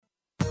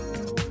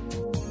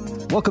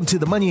Welcome to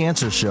the Money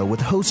Answer Show with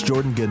host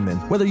Jordan Goodman.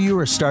 Whether you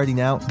are starting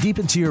out, deep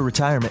into your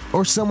retirement,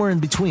 or somewhere in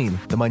between,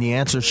 the Money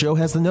Answer Show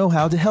has the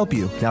know-how to help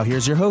you. Now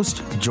here's your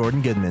host,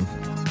 Jordan Goodman.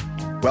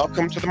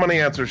 Welcome to the Money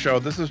Answer Show.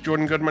 This is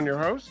Jordan Goodman, your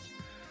host.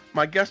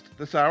 My guest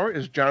this hour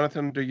is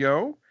Jonathan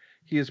Deyo.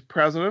 He is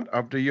president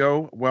of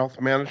Deyo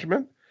Wealth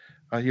Management.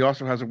 He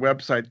also has a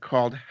website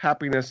called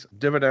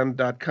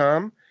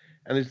happinessdividend.com,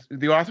 and he's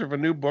the author of a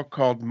new book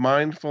called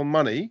Mindful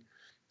Money: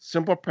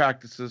 Simple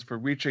Practices for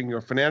Reaching Your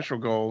Financial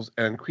Goals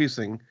and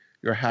Increasing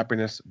Your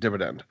Happiness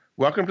Dividend.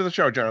 Welcome to the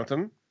show,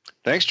 Jonathan.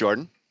 Thanks,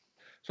 Jordan.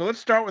 So let's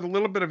start with a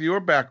little bit of your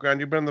background.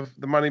 You've been in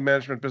the money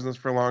management business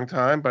for a long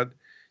time, but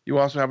you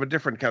also have a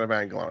different kind of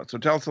angle on it. So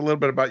tell us a little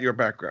bit about your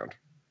background.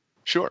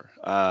 Sure.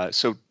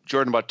 So,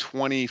 Jordan, about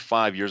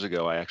 25 years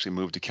ago, I actually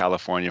moved to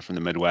California from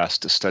the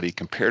Midwest to study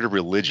comparative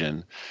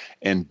religion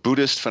and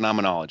Buddhist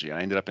phenomenology.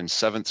 I ended up in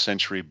 7th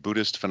century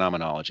Buddhist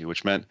phenomenology,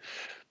 which meant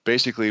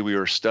basically we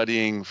were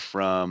studying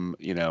from,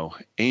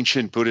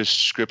 ancient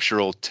Buddhist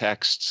scriptural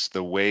texts,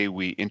 the way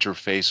we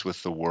interface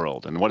with the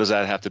world. And what does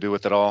that have to do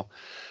with it all?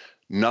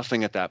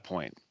 Nothing at that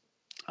point.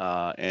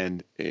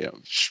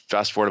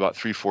 Fast forward about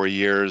 3-4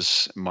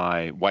 years,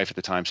 my wife at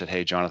the time said,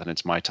 "Hey, Jonathan,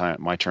 it's my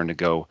turn to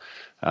go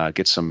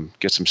get some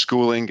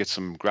schooling, get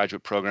some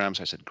graduate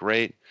programs." I said,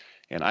 "Great,"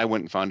 and I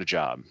went and found a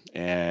job.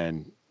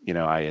 And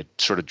I had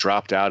sort of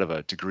dropped out of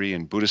a degree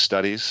in Buddhist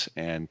studies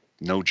and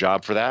no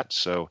job for that,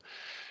 so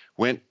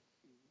went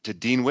to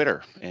Dean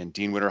Witter, and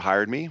Dean Witter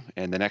hired me.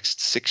 And the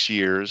next 6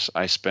 years,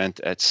 I spent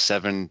at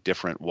 7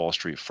 different Wall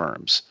Street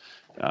firms,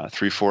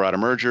 3-4 out of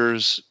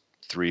mergers,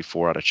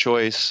 3-4 out of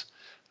choice.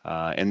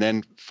 And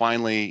then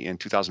finally, in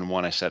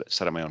 2001, I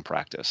set up my own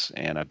practice,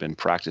 and I've been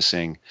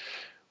practicing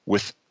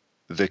with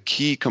the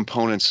key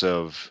components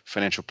of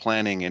financial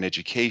planning and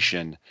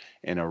education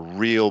and a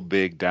real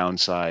big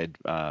downside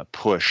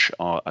push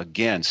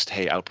against,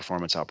 hey,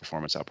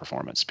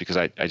 outperformance, because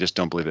I just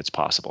don't believe it's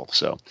possible.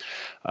 So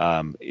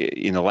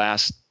in the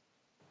last,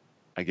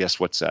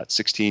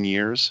 16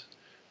 years,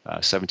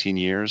 17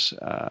 years,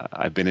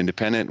 I've been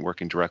independent,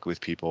 working directly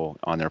with people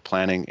on their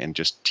planning and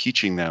just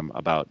teaching them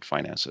about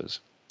finances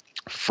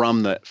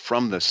from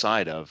the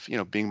side of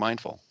being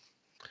mindful.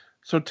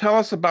 So tell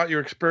us about your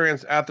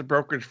experience at the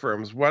brokerage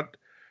firms. What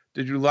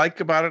did you like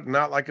about it,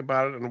 not like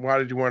about it, and why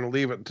did you want to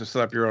leave it to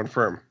set up your own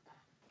firm?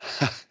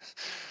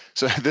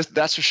 So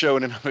that's a show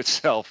in and of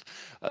itself.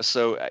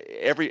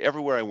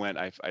 Everywhere I went,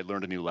 I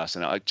learned a new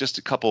lesson. Just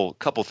a couple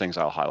things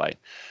I'll highlight.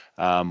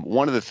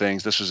 One of the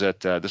things, this was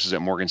at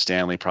Morgan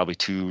Stanley, probably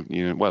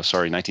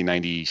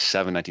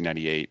 1997,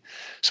 1998.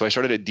 So I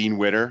started at Dean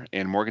Witter,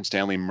 and Morgan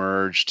Stanley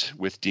merged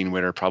with Dean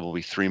Witter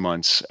probably 3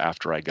 months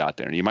after I got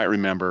there. And you might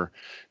remember,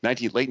 late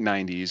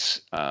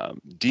 90s,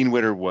 Dean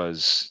Witter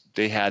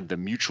they had the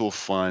mutual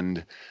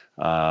fund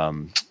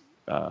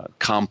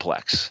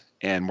complex.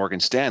 And Morgan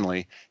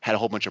Stanley had a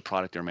whole bunch of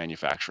product they're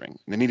manufacturing.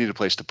 And they needed a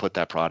place to put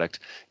that product.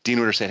 Dean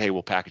Witter said, "Hey,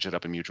 we'll package it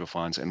up in mutual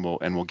funds and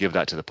we'll give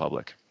that to the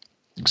public."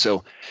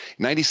 So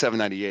 97,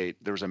 98,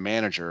 there was a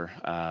manager,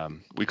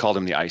 we called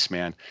him the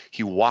Iceman.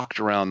 He walked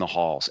around the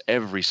halls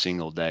every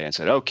single day and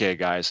said, "Okay,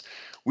 guys,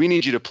 we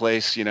need you to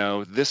place,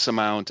 this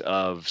amount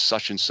of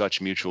such and such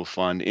mutual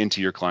fund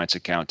into your client's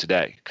account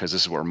today, because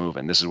this is what we're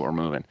moving. So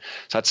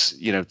that's,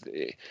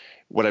 the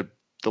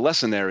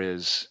lesson there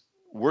is,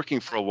 working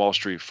for a Wall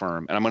Street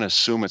firm, and I'm going to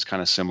assume it's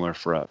kind of similar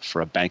for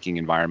a banking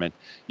environment,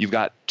 you've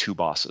got 2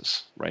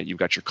 bosses, right? You've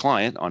got your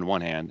client on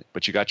one hand,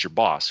 but you got your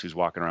boss who's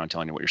walking around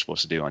telling you what you're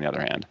supposed to do on the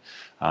other hand.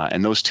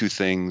 And those 2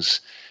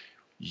 things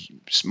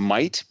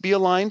might be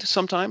aligned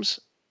sometimes,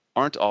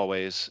 aren't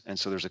always, and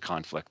so there's a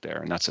conflict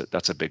there, and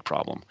that's a big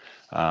problem.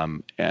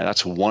 And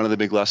that's one of the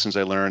big lessons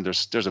I learned.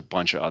 There's a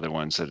bunch of other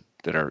ones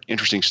that are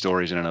interesting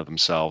stories in and of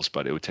themselves,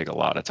 but it would take a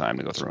lot of time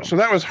to go through them. So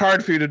that was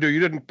hard for you to do. You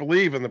didn't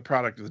believe in the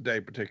product of the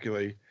day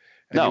particularly,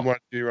 and No. You wanted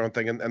to do your own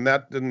thing, and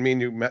that didn't mean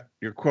you met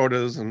your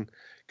quotas and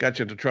got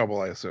you into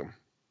trouble, I assume.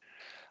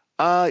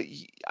 I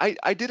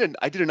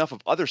did enough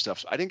of other stuff.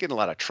 So I didn't get in a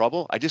lot of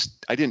trouble. I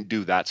didn't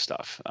do that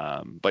stuff.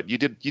 But you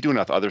do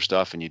enough other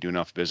stuff, and you do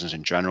enough business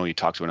in general. You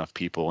talk to enough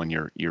people, and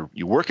you're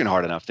working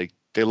hard enough.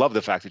 They love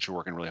the fact that you're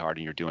working really hard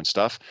and you're doing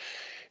stuff.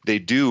 They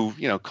do,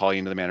 call you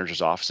into the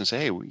manager's office and say,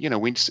 "Hey,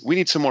 we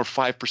need some more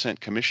 5%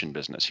 commission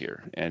business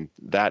here." And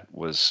that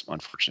was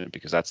unfortunate,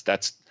 because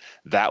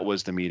that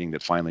was the meeting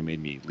that finally made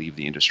me leave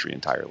the industry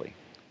entirely.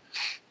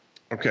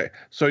 Okay,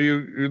 so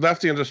you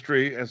left the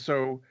industry, and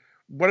so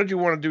what did you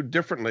want to do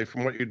differently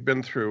from what you'd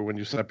been through when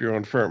you set up your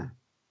own firm?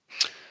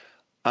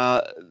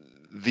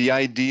 The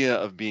idea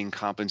of being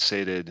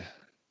compensated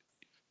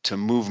to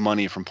move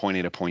money from point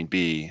A to point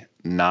B,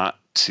 not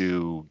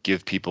to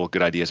give people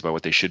good ideas about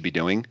what they should be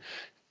doing,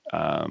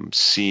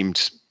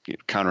 seemed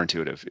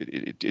counterintuitive.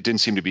 It didn't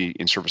seem to be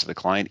in service of the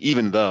client,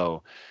 even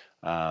though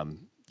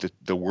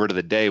the word of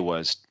the day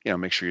was,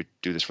 make sure you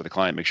do this for the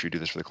client, make sure you do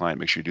this for the client,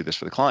 make sure you do this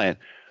for the client.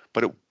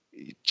 But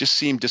it just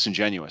seemed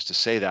disingenuous to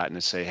say that and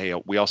to say, "Hey,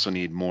 we also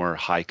need more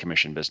high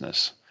commission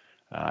business."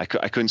 I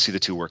couldn't see the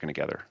 2 working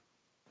together.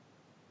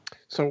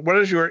 So what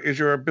is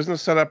your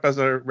business set up as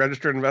a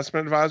registered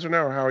investment advisor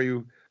now, or how are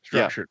you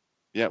structured?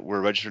 Yeah, we're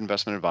a registered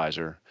investment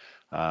advisor.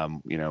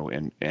 And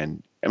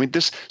I mean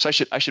this. So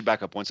I should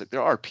back up one sec.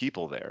 There are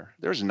people there.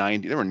 There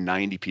were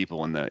 90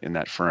 people in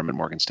that firm at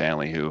Morgan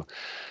Stanley who,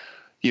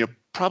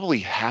 probably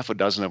half a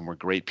dozen of them were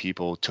great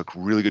people, took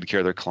really good care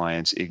of their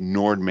clients,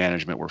 ignored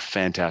management, were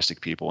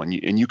fantastic people, and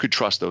you could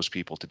trust those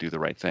people to do the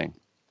right thing.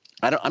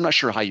 I'm not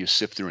sure how you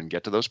sift through and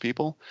get to those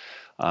people.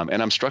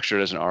 And I'm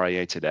structured as an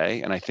RIA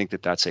today, and I think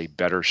that that's a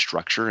better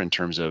structure in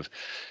terms of,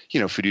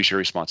 fiduciary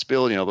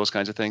responsibility, those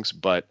kinds of things.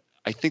 But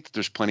I think that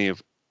there's plenty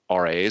of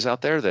RIAs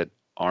out there that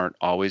aren't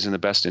always in the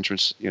best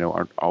interest,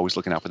 aren't always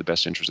looking out for the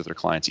best interest of their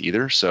clients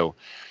either. So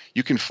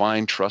you can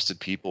find trusted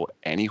people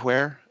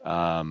anywhere.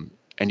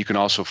 And you can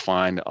also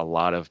find a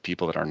lot of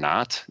people that are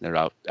not. They're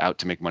out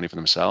to make money for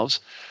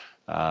themselves.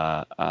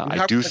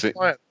 I do think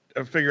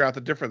figure out the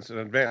difference in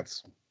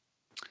advance.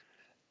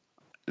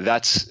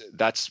 That's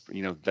the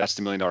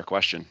 $1 million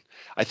question.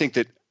 I think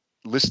that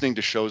listening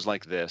to shows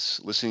like this,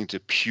 listening to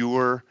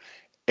pure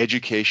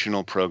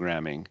educational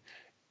programming,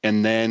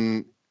 and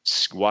then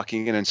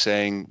walking in and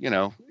saying,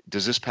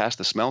 does this pass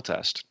the smell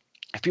test?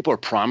 If people are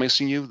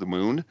promising you the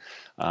moon,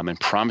 and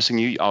promising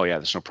you, oh yeah,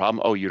 there's no problem.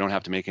 Oh, you don't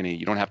have to make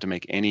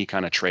any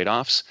kind of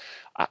trade-offs.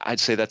 I'd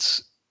say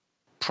that's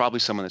probably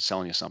someone that's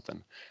selling you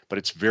something, but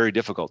it's very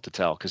difficult to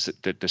tell because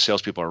the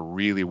salespeople are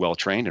really well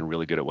trained and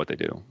really good at what they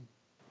do.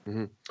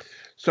 Mm-hmm.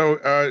 So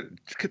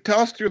tell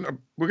us,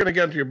 we're going to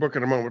get into your book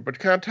in a moment, but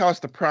kind of tell us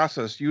the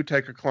process you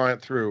take a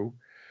client through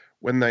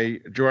when they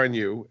join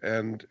you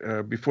and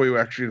before you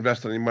actually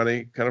invest any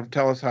money. Kind of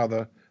tell us how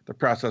the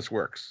process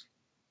works.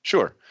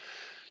 Sure.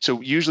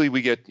 So usually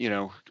we get,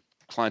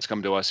 clients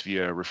come to us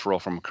via referral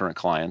from current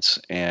clients.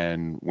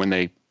 And when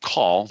they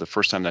call, the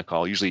first time they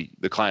call, usually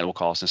the client will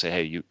call us and say,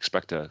 hey, you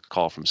expect a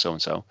call from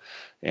so-and-so.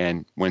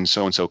 And when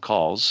so-and-so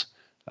calls,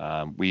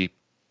 we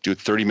do a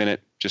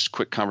 30-minute, just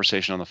quick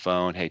conversation on the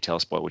phone. Hey, tell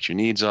us about what your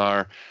needs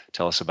are.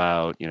 Tell us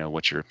about,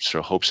 what your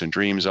sort of hopes and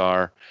dreams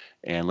are.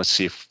 And let's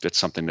see if that's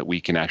something that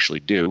we can actually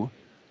do.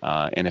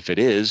 And if it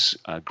is,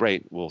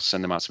 great, we'll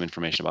send them out some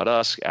information about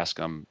us, ask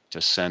them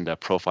to send a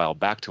profile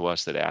back to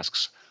us that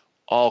asks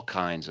all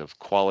kinds of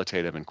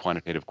qualitative and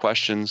quantitative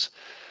questions.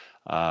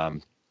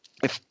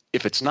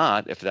 If it's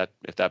not, if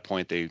at that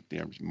point they're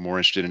more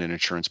interested in an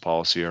insurance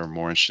policy or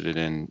more interested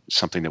in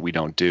something that we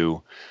don't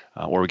do,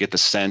 or we get the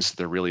sense that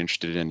they're really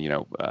interested in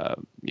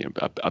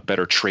a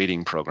better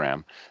trading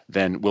program,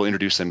 then we'll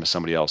introduce them to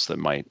somebody else that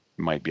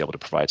might be able to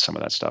provide some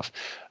of that stuff.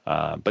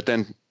 But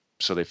then,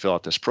 so they fill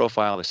out this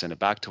profile, they send it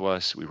back to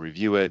us, we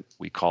review it,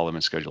 we call them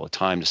and schedule a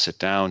time to sit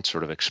down,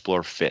 sort of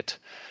explore fit.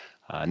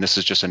 And this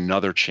is just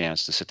another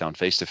chance to sit down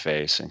face to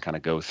face and kind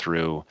of go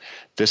through,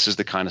 this is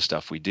the kind of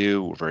stuff we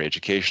do. We're very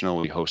educational.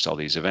 We host all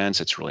these events.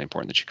 It's really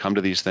important that you come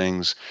to these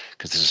things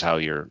because this is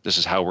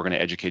how we're going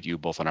to educate you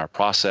both on our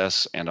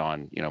process and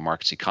on,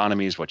 markets,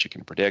 economies, what you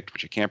can predict,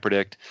 what you can't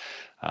predict.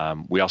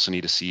 We also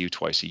need to see you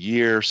twice a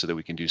year so that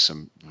we can do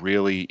some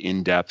really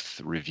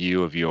in-depth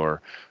review of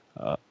your,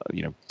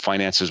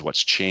 finances,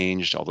 what's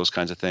changed, all those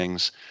kinds of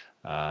things.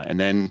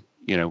 And then,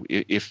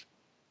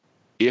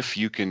 if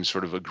you can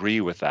sort of agree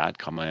with that,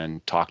 come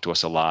in, talk to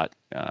us a lot,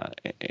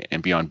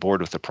 and be on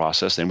board with the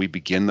process, then we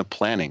begin the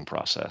planning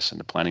process. And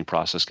the planning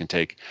process can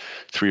take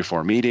 3 or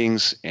 4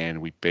 meetings,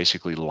 and we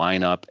basically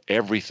line up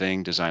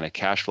everything, design a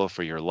cash flow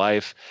for your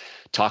life,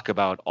 talk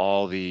about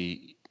all the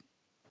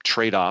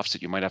trade-offs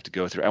that you might have to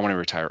go through. I want to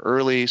retire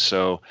early,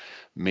 so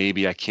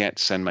maybe I can't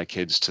send my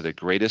kids to the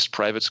greatest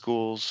private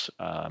schools.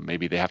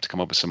 Maybe they have to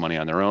come up with some money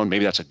on their own.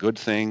 Maybe that's a good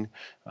thing.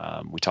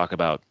 We talk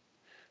about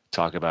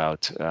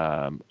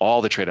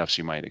all the trade-offs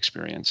you might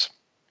experience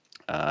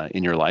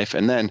in your life.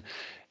 And then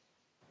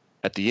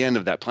at the end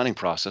of that planning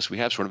process, we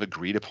have sort of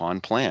agreed upon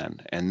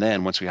plan. And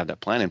then once we have that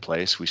plan in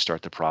place, we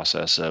start the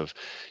process of,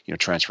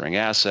 transferring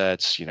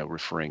assets,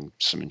 referring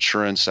some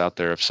insurance out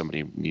there if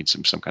somebody needs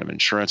some kind of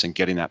insurance and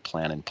getting that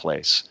plan in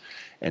place.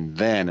 And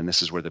then, and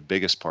this is where the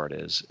biggest part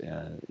is,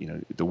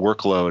 the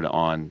workload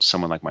on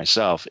someone like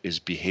myself is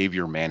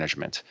behavior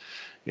management.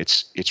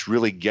 It's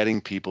really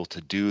getting people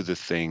to do the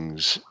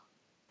things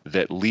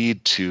that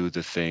lead to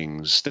the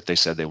things that they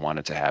said they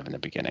wanted to have in the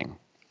beginning.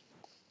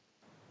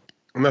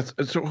 And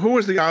so who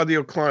is the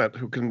ideal client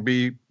who can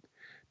be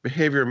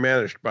behavior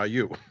managed by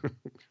you?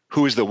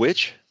 Who is the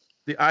which?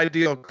 The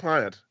ideal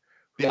client.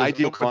 The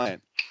ideal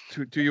client.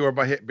 To your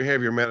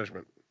behavior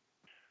management.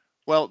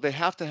 Well, they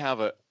have to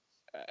have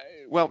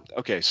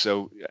okay,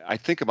 so I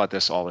think about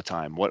this all the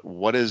time.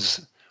 What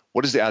is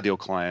the ideal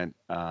client,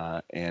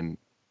 and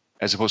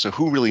as opposed to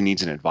who really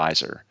needs an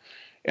advisor?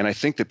 And I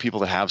think that people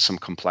that have some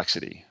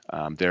complexity,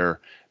 they're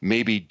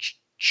maybe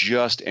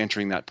just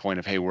entering that point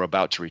of, hey, we're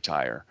about to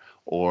retire,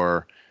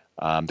 or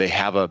they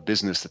have a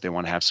business that they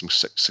want to have some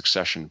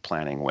succession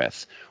planning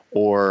with,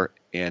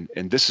 and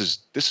this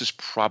is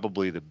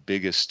probably the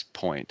biggest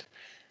point.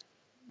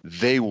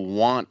 They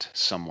want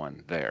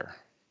someone there.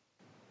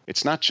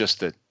 It's not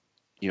just that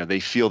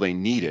they feel they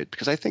need it,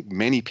 because I think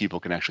many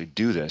people can actually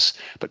do this,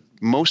 but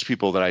most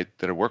people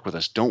that work with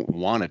us don't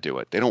want to do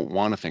it. They don't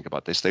want to think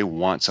about this. They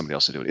want somebody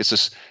else to do it. This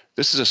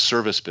is a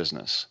service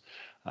business,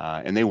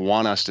 and they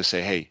want us to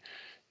say, hey,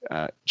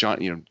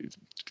 John,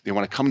 they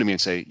want to come to me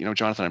and say,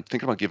 Jonathan, I'm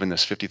thinking about giving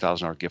this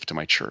 $50,000 gift to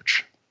my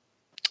church.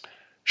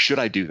 Should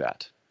I do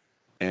that?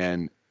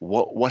 And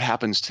what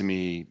happens to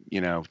me,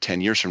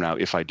 10 years from now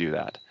if I do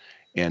that?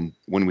 And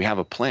when we have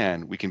a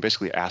plan, we can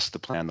basically ask the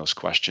plan those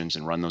questions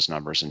and run those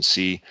numbers and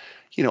see,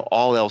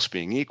 all else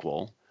being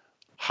equal,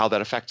 how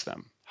that affects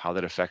them, how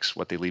that affects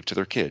what they leave to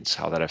their kids,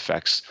 how that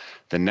affects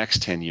the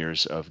next 10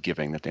 years of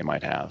giving that they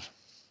might have.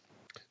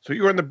 So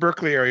you're in the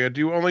Berkeley area.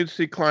 Do you only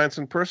see clients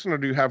in person, or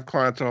do you have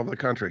clients all over the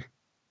country?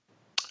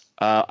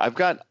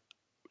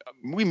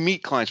 We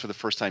meet clients for the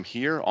first time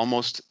here.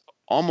 Almost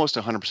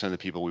 100% of the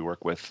people we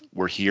work with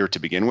were here to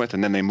begin with,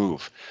 and then they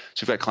move.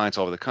 So we've got clients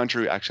all over the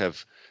country. We actually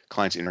have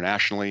clients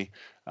internationally.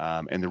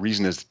 And the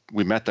reason is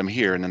we met them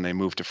here, and then they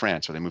move to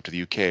France, or they move to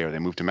the UK, or they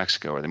move to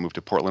Mexico, or they move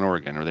to Portland,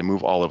 Oregon, or they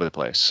move all over the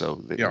place.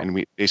 So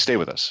they stay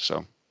with us.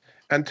 So.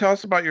 And tell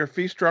us about your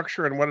fee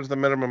structure and what is the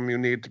minimum you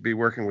need to be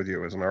working with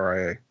you as an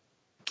RIA?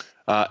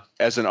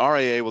 As an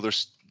RIA, well,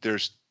 there's,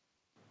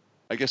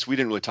 I guess we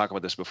didn't really talk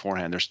about this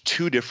beforehand. There's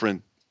two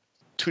different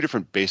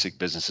basic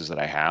businesses that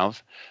I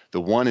have.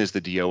 The one is the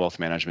DO Wealth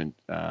Management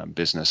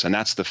business, and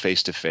that's the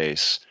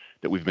face-to-face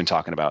that we've been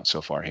talking about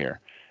so far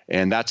here.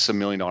 And that's $1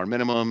 million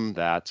minimum.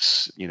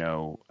 That's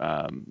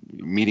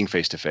meeting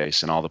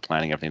face-to-face and all the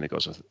planning, everything that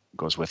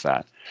goes with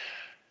that.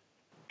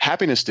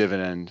 Happiness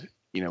Dividend.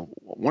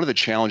 One of the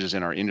challenges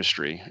in our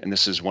industry, and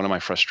this is one of my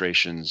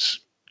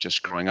frustrations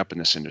just growing up in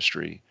this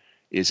industry,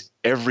 is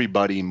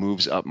everybody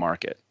moves up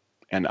market.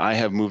 And I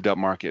have moved up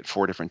market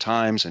 4 different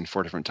times, and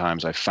 4 different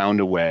times I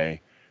found a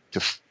way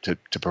to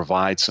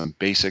provide some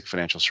basic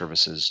financial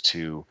services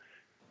to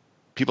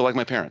people like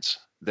my parents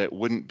that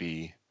wouldn't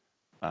be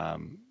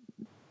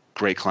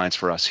great clients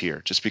for us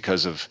here, just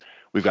because of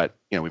we've got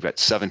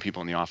 7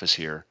 people in the office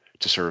here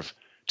to serve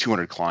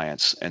 200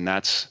 clients, and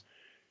that's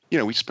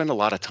we spend a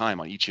lot of time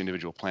on each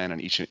individual plan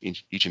and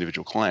each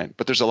individual client.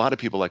 But there's a lot of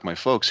people like my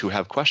folks who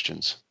have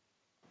questions.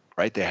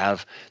 Right?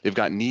 They've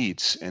got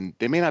needs, and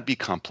they may not be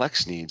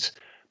complex needs,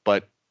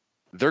 but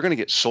they're going to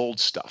get sold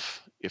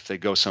stuff if they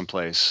go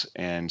someplace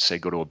and say,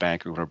 go to a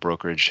bank or go to a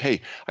brokerage.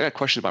 Hey, I got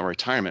questions about my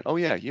retirement. Oh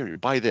yeah, you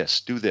buy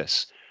this, do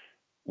this.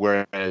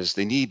 Whereas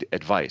they need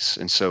advice.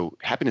 And so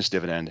Happiness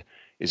Dividend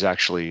is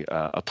actually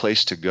a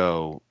place to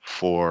go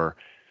for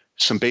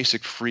some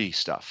basic free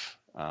stuff.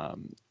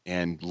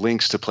 And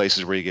links to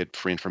places where you get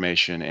free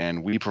information.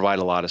 And we provide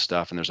a lot of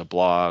stuff, and there's a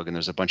blog, and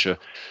there's a bunch of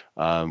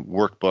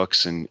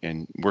workbooks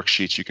and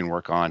worksheets you can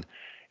work on.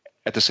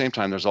 At the same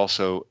time, there's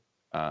also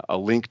a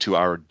link to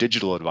our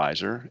digital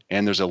advisor,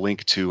 and there's a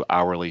link to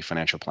hourly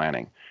financial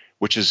planning,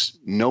 which is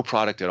no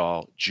product at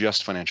all,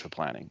 just financial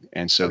planning.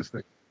 And so,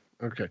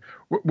 okay,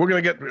 we're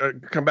going to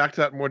come back to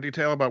that in more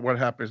detail about what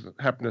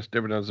Happiness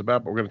Dividend is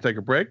about, but we're going to take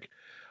a break.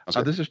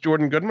 This is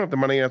Jordan Goodman of the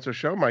Money Answer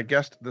Show. My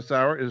guest this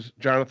hour is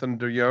Jonathan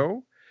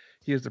Deyo.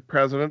 He is the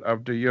president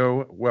of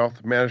Deyo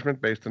Wealth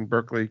Management based in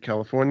Berkeley,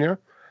 California.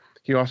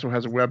 He also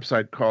has a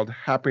website called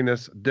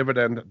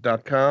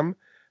happinessdividend.com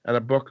and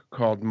a book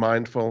called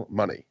Mindful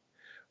Money.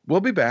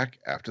 We'll be back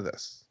after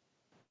this.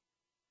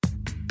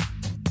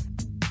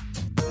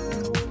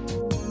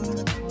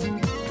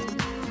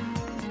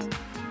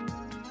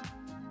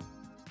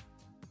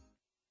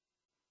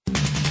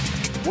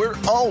 We're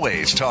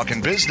always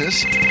talking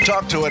business.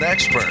 Talk to an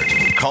expert.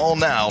 Call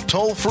now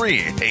toll free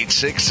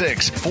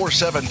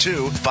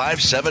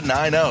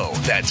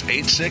 866-472-5790. That's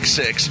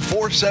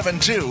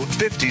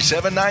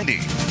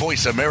 866-472-5790.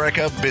 Voice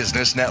America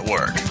Business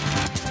Network.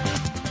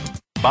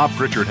 Bob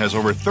Pritchard has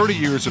over 30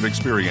 years of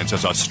experience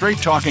as a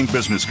straight-talking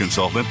business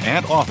consultant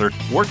and author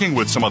working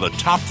with some of the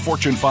top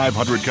Fortune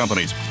 500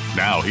 companies.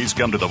 Now he's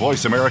come to the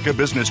Voice America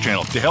Business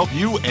Channel to help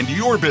you and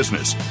your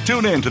business.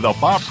 Tune in to the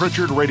Bob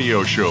Pritchard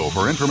Radio Show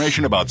for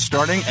information about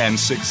starting and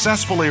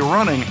successfully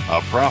running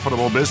a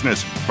profitable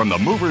business. From the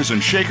movers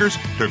and shakers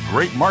to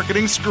great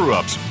marketing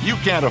screw-ups, you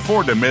can't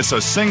afford to miss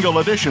a single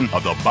edition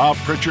of the Bob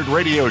Pritchard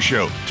Radio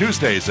Show.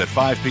 Tuesdays at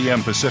 5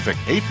 p.m. Pacific,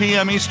 8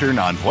 p.m. Eastern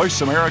on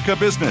Voice America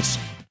Business.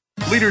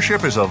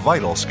 Leadership is a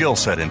vital skill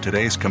set in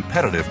today's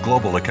competitive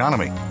global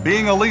economy.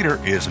 Being a leader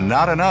is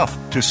not enough.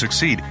 To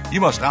succeed, you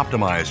must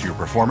optimize your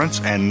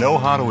performance and know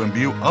how to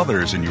imbue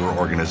others in your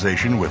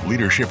organization with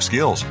leadership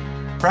skills.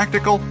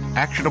 Practical,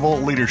 actionable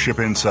leadership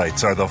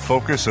insights are the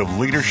focus of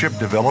Leadership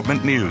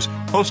Development News,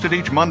 hosted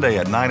each Monday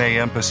at 9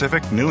 a.m.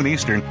 Pacific, noon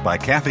Eastern by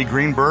Kathy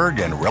Greenberg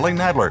and Relly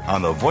Nadler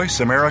on the Voice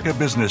America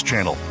Business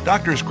Channel.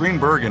 Doctors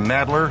Greenberg and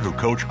Nadler, who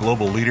coach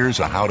global leaders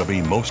on how to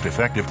be most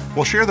effective,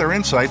 will share their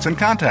insights and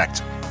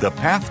contacts. The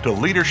path to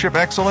leadership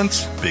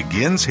excellence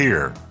begins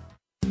here.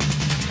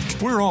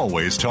 We're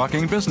always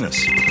talking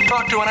business.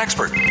 Talk to an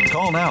expert.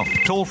 Call now,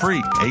 toll free,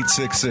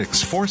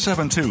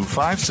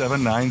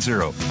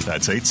 866-472-5790.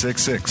 That's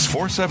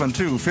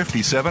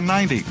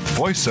 866-472-5790.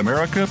 Voice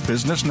America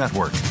Business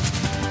Network.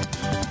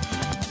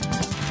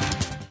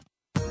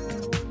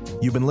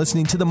 You've been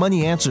listening to the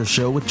Money Answer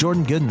Show with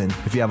Jordan Goodman.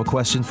 If you have a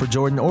question for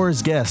Jordan or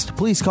his guest,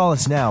 please call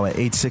us now at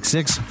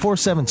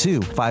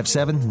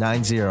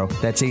 866-472-5790.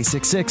 That's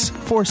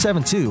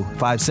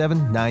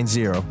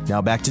 866-472-5790.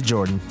 Now back to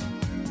Jordan.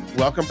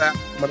 Welcome back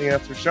to the Money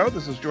Answer Show.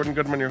 This is Jordan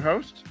Goodman, your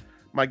host.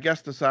 My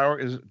guest this hour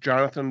is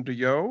Jonathan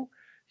Deyo.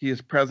 He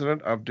is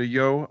president of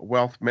Deyo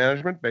Wealth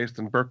Management based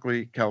in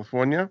Berkeley,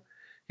 California.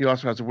 He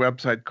also has a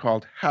website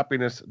called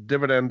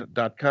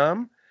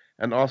happinessdividend.com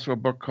and also a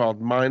book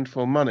called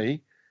Mindful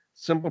Money,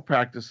 Simple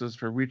Practices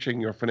for Reaching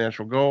Your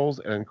Financial Goals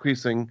and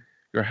Increasing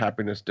Your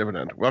Happiness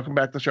Dividend. Welcome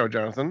back to the show,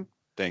 Jonathan.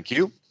 Thank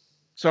you.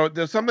 So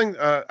there's something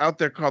out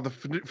there called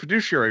the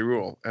fiduciary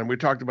rule, and we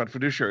talked about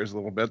fiduciaries a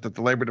little bit, that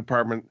the Labor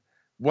Department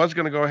was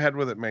going to go ahead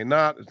with it, may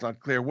not. It's not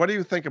clear. What do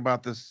you think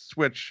about this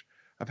switch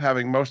of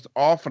having most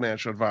all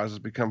financial advisors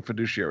become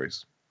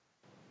fiduciaries?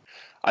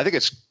 I think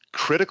it's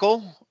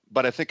critical,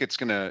 but I think it's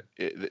going to,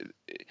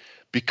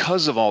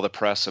 because of all the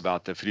press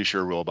about the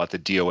fiduciary rule, about the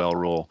DOL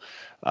rule,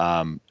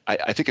 I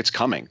think it's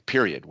coming,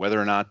 period, whether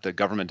or not the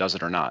government does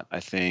it or not. I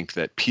think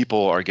that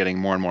people are getting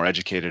more and more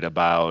educated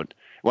about,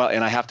 well,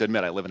 and I have to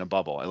admit, I live in a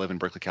bubble. I live in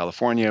Berkeley,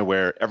 California,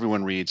 where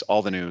everyone reads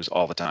all the news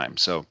all the time.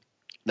 So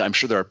I'm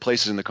sure there are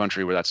places in the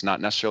country where that's not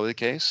necessarily the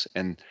case.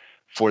 And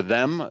for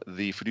them,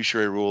 the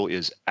fiduciary rule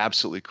is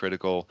absolutely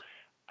critical.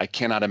 I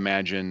cannot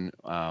imagine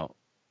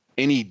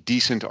any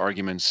decent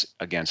arguments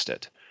against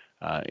it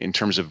in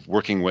terms of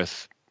working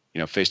with,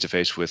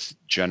 face-to-face with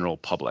general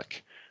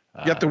public.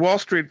 Yet the Wall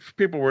Street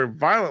people were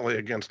violently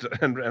against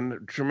it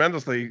and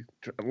tremendously,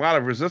 a lot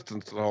of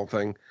resistance to the whole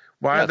thing.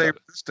 Why are they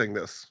resisting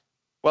this?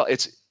 Well,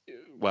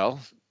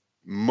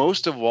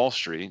 most of Wall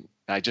Street,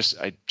 I just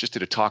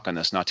did a talk on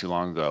this not too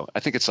long ago. I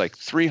think it's like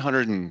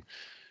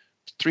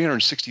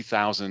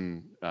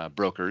 360,000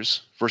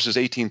 brokers versus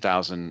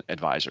 18,000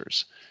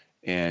 advisors.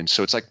 And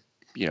so it's like,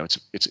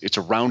 it's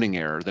a rounding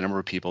error, the number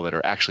of people that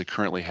are actually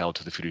currently held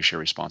to the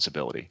fiduciary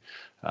responsibility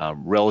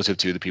relative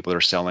to the people that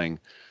are selling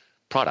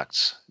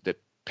products that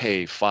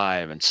pay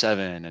 5 and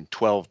 7 and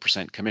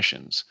 12%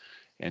 commissions.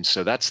 And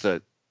so that's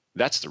the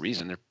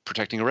reason they're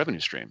protecting a revenue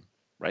stream,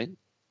 right?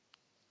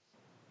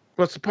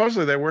 Well,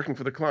 supposedly they're working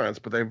for the clients,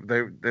 but they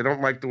don't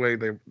like the way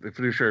the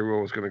fiduciary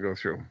rule is going to go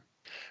through.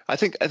 I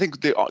think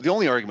the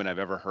only argument I've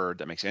ever heard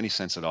that makes any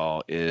sense at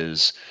all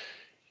is,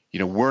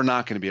 we're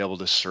not going to be able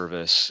to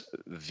service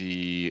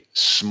the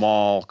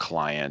small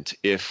client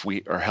if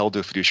we are held to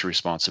a fiduciary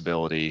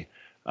responsibility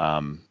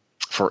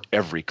for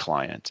every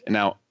client. And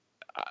now,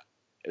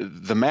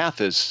 the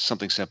math is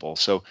something simple.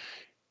 So,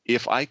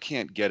 if I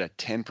can't get a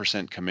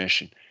 10%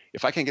 commission,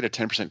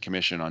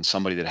 on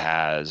somebody that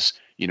has,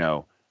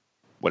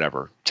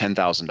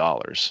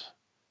 $10,000,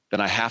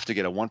 then I have to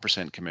get a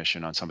 1%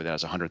 commission on somebody that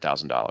has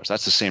 $100,000.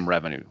 That's the same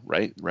revenue,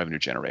 right? Revenue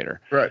generator.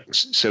 Right.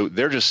 So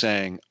they're just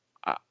saying,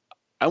 I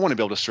want to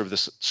be able to serve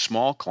this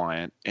small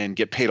client and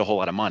get paid a whole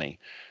lot of money.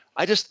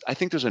 I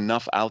think there's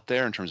enough out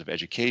there in terms of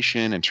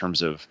education, in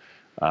terms of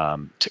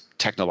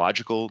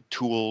technological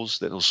tools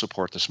that will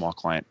support the small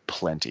client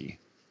plenty.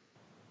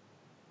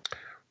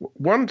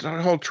 One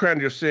whole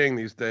trend you're seeing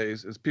these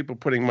days is people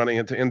putting money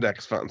into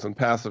index funds and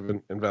passive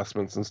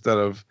investments instead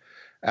of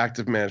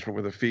active management,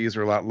 where the fees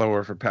are a lot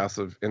lower for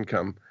passive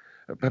income,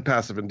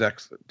 passive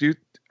index.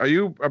 Are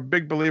you a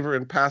big believer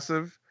in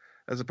passive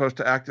as opposed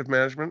to active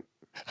management?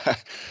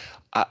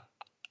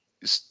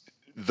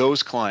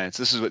 Those clients,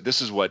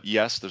 this is what.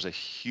 Yes, there's a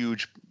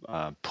huge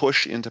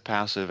push into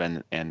passive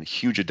and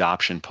huge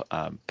adoption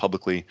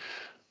publicly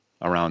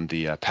around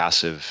the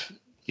passive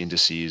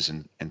indices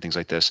and things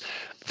like this.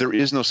 There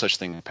is no such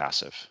thing as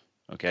passive.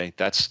 Okay,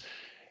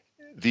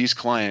 these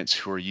clients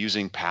who are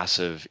using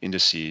passive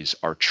indices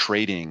are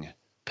trading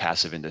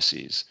passive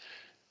indices,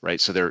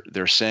 right? So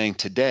they're saying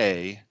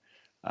today,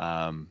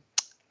 I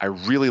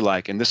really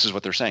like, and this is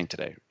what they're saying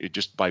today,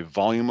 just by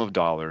volume of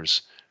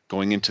dollars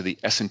going into the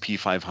S&P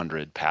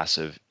 500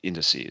 passive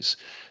indices.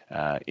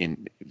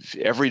 In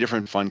every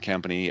different fund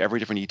company, every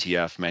different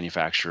ETF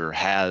manufacturer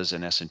has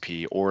an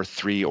S&P or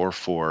 3 or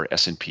 4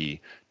 S&P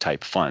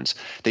type funds.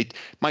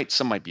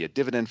 Some might be a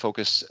dividend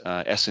focused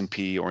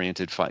S&P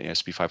oriented,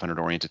 S&P 500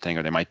 oriented thing,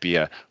 or they might be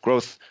a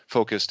growth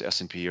focused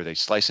S&P, or they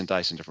slice and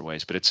dice in different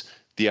ways, but it's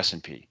the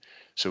S&P.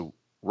 So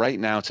right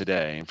now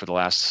today, and for the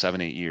last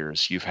 7-8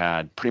 years, you've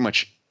had pretty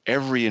much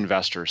every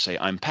investor say,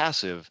 I'm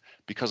passive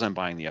because I'm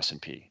buying the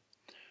S&P.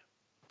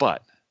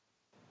 But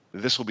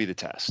this will be the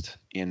test.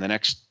 In the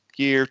next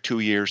year, 2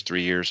 years,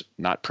 3 years,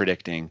 not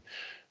predicting,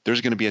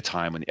 there's going to be a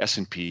time when the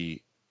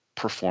S&P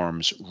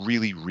performs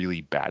really, really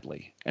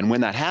badly. And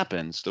when that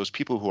happens, those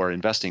people who are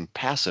investing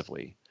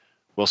passively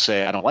will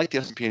say, I don't like the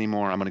S&P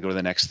anymore. I'm going to go to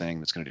the next thing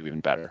that's going to do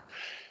even better.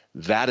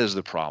 That is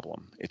the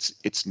problem.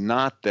 It's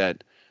not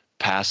that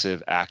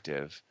passive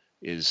active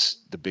is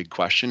the big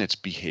question. It's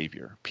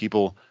behavior.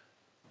 People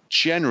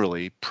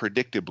generally,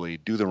 predictably,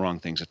 do the wrong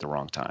things at the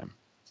wrong time.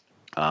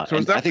 So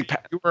is that, I think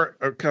you were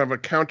kind of a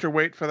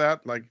counterweight for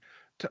that? Like,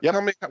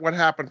 tell me what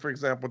happened, for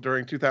example,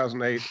 during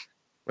 2008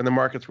 when the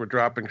markets were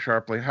dropping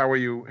sharply. How were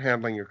you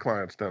handling your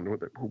clients then,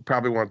 who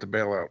probably wanted to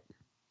bail out?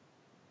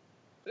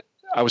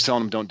 I was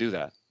telling them, don't do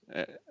that.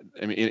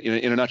 I mean,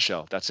 in a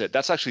nutshell, that's it.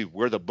 That's actually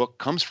where the book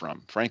comes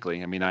from,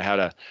 frankly. I mean, I had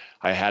a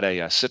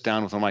sit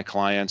down with one of my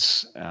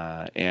clients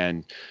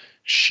and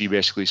she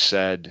basically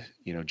said,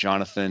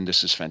 Jonathan,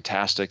 this is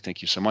fantastic.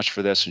 Thank you so much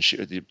for this.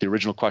 And the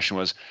original question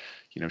was,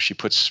 she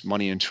puts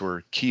money into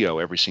her Keo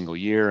every single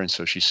year. And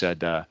so she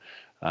said,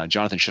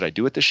 Jonathan, should I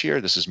do it this year?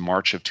 This is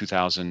March of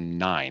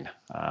 2009.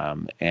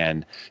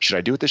 And should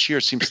I do it this year?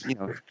 It seems,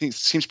 it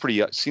seems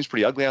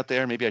pretty ugly out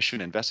there. Maybe I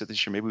shouldn't invest it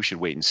this year. Maybe we should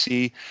wait and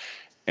see.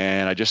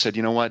 And I just said,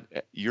 you know what?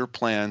 Your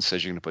plan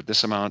says you're going to put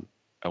this amount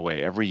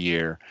away every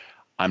year.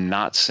 I'm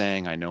not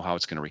saying I know how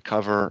it's going to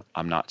recover.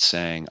 I'm not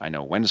saying I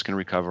know when it's going to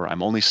recover.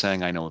 I'm only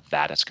saying I know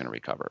that it's going to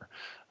recover.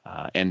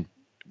 And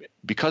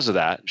because of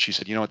that, she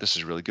said, you know what? This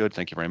is really good.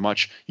 Thank you very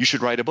much. You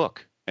should write a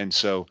book. And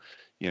so,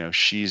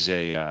 she's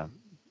a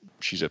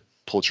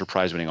Pulitzer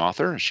Prize winning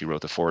author. She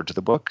wrote the foreword to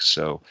the book.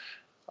 So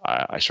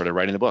I started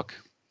writing the book.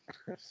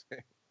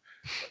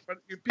 But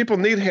people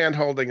need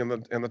hand-holding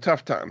in the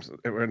tough times.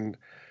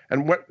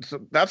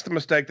 So that's the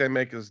mistake they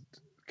make, is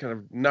kind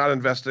of not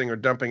investing or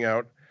dumping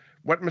out.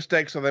 What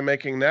mistakes are they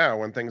making now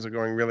when things are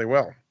going really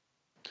well?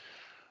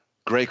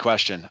 Great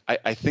question.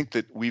 I think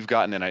that we've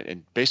gotten,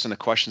 and based on the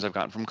questions I've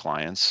gotten from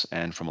clients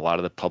and from a lot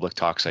of the public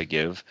talks I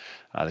give,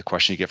 the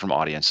question you get from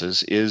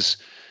audiences is,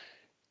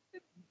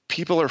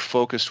 people are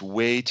focused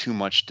way too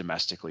much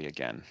domestically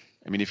again.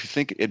 I mean, if you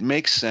think it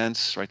makes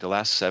sense, right? The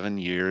last 7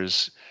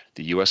 years,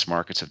 the U.S.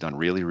 markets have done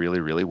really, really,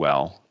 really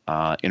well.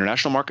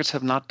 International markets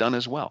have not done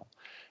as well.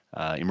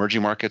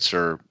 Emerging markets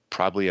are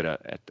probably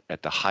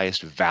at the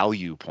highest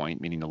value point,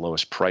 meaning the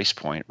lowest price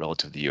point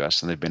relative to the U.S.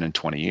 than they've been in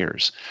 20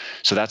 years.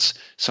 So that's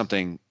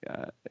something,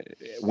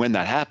 when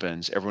that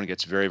happens, everyone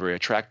gets very, very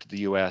attracted to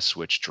the U.S.,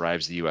 which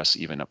drives the U.S.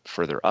 even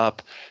further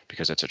up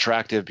because it's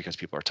attractive, because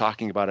people are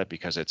talking about it,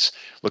 because it's,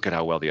 look at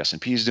how well the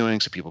S&P is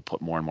doing, so people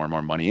put more and more and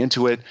more money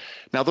into it.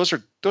 Now, those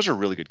are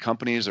really good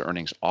companies. Their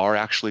earnings are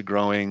actually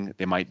growing.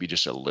 They might be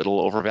just a little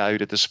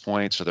overvalued at this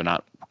point, so they're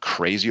not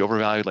crazy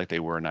overvalued like they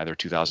were in either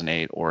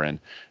 2008 or in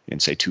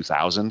say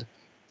 2000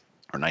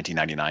 or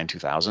 1999,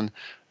 2000.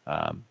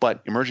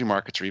 But emerging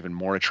markets are even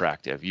more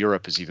attractive.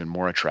 Europe is even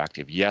more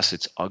attractive. Yes,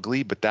 it's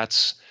ugly, but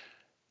that's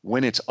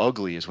when it's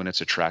ugly is when it's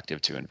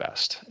attractive to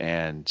invest.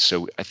 And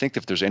so I think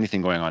if there's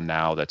anything going on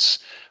now that's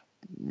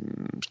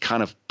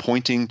kind of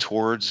pointing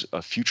towards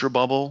a future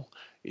bubble,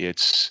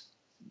 it's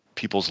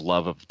people's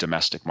love of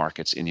domestic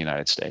markets in the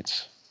United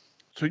States.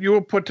 So you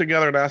will put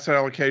together an asset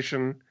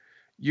allocation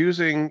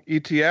using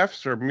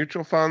ETFs or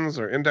mutual funds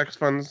or index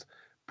funds,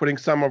 putting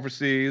some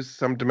overseas,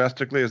 some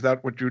domestically. Is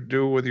that what you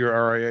do with your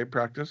RIA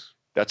practice?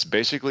 That's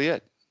basically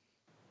it.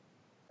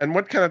 And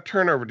what kind of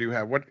turnover do you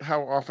have?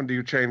 How often do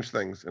you change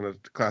things in a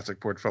classic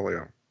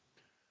portfolio?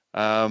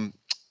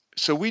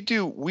 So we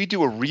do a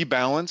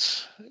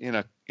rebalance in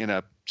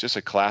a just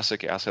a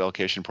classic asset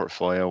allocation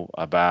portfolio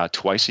about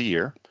twice a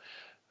year.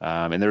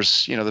 And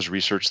there's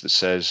research that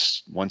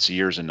says once a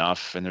year is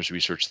enough, and there's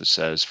research that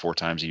says 4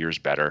 times a year is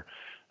better.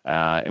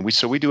 And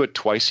we do it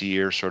twice a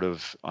year, sort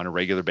of on a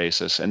regular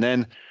basis, and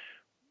then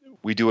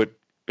we do it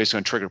based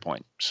on trigger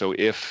point. So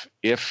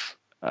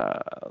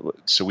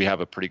so we have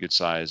a pretty good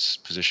size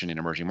position in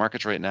emerging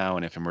markets right now,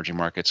 and if emerging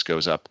markets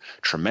goes up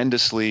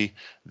tremendously,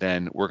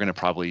 then we're going to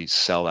probably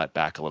sell that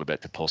back a little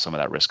bit to pull some of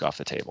that risk off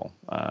the table.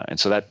 And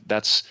so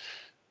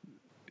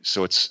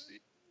it's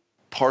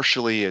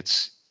partially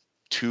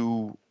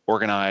 2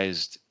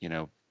 organized,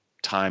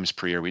 times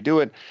per year we do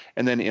it.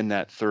 And then in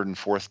that 3rd and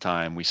 4th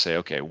time, we say,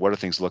 okay, what do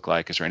things look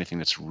like? Is there anything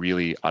that's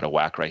really out of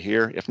whack right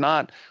here? If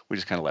not, we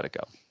just kind of let it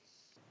go.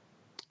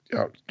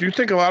 Yeah. Do you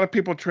think a lot of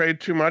people trade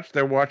too much?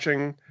 They're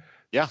watching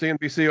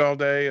CNBC all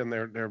day, and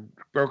their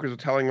brokers are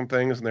telling them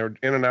things, and they're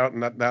in and out,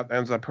 and that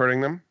ends up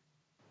hurting them?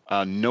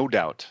 No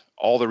doubt.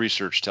 All the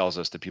research tells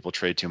us that people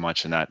trade too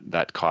much, and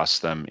that costs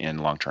them in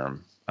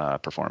long-term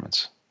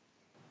performance.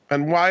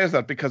 And why is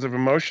that? Because of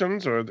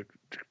emotions or the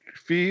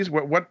fees?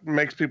 What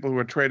makes people who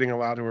are trading a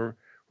lot, who are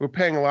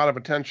paying a lot of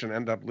attention,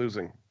 end up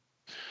losing?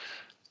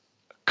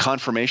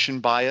 Confirmation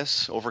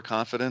bias,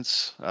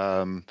 overconfidence.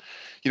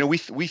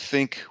 We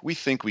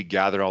think we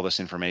gather all this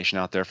information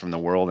out there from the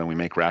world, and we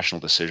make rational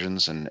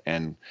decisions. And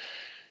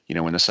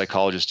when the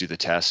psychologists do the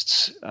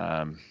tests,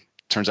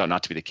 turns out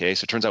not to be the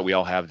case. It turns out we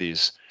all have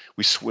these.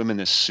 We swim in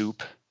this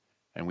soup,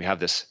 and we have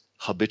this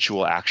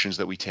habitual actions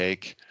that we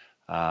take,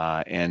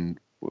 and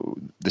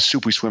the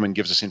soup we swim in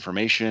gives us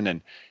information,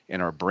 and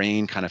our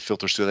brain kind of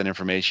filters through that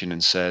information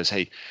and says,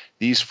 hey,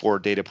 these 4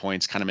 data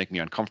points kind of make me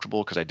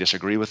uncomfortable because I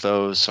disagree with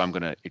those, so I'm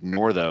going to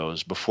ignore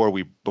those. Before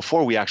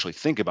we actually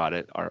think about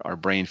it, our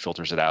brain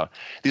filters it out.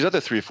 These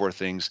other 3 or 4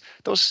 things,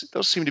 those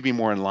seem to be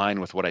more in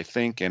line with what I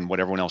think and what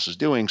everyone else is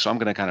doing, so I'm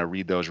going to kind of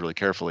read those really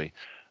carefully.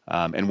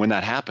 And when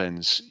that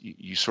happens,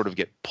 you sort of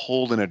get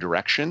pulled in a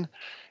direction.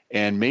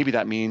 And maybe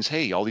that means,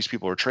 hey, all these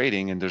people are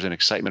trading, and there's an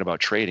excitement about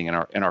trading, and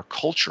our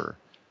culture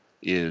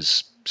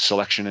is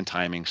selection and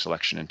timing.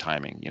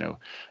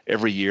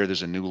 Every year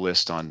there's a new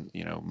list on,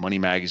 Money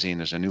Magazine.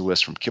 There's a new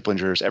list from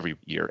Kiplinger's every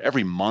year,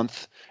 every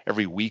month,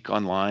 every week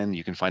online.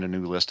 You can find a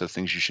new list of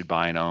things you should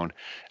buy and own.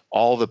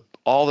 All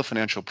the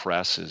financial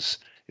press is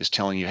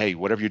telling you, hey,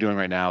 whatever you're doing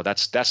right now,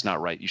 that's not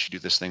right. You should do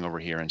this thing over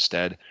here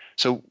instead.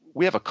 So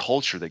we have a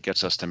culture that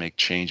gets us to make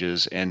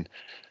changes, and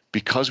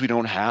because we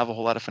don't have a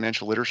whole lot of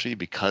financial literacy,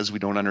 because we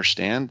don't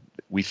understand,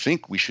 we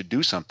think we should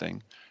do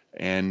something,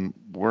 and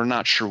we're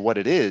not sure what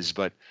it is,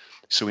 but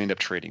so we end up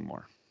trading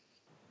more.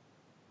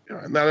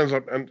 Yeah, and that ends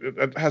up, and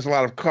it has a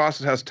lot of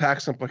costs. It has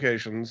tax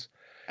implications.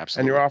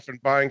 Absolutely. And you're often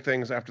buying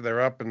things after they're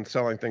up and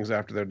selling things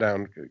after they're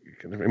down.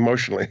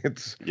 Emotionally,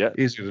 it's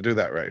easier to do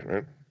that, right?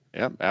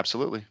 Yeah,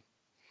 absolutely.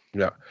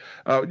 Yeah.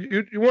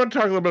 You want to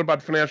talk a little bit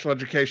about financial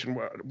education.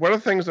 What are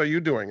things are you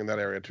doing in that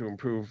area to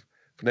improve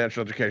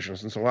financial education,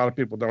 since a lot of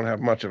people don't have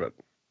much of it?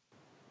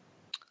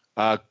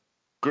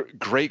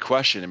 Great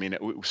question. I mean,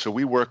 so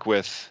we work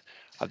with,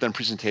 I've done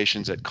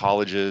presentations at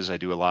colleges. I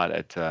do a lot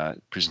at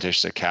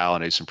presentations at Cal,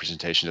 and I do some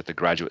presentations at the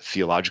Graduate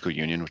Theological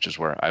Union, which is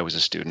where I was a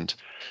student.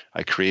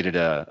 I created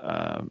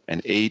an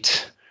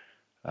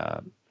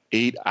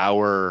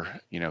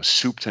 8-hour,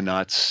 soup to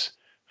nuts,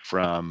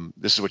 from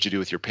this is what you do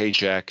with your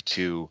paycheck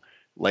to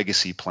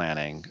legacy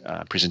planning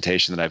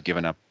presentation that I've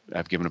given up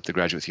the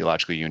Graduate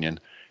Theological Union,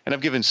 and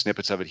I've given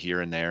snippets of it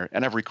here and there,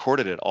 and I've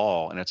recorded it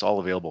all, and it's all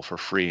available for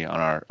free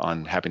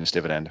on Happiness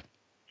Dividend.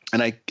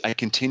 And I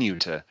continue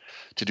to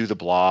do the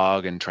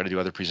blog and try to do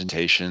other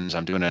presentations.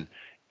 I'm doing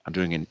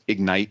an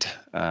Ignite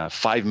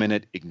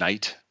 5-minute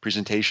Ignite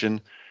presentation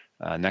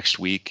next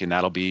week, and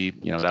that'll be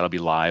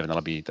live, and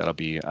that'll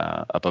be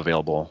up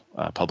available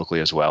publicly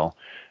as well.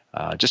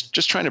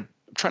 Just trying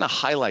to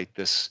highlight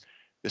this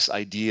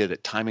idea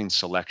that timing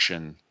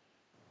selection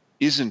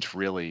isn't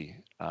really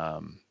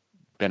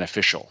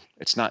beneficial.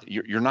 It's not.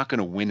 You're not going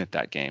to win at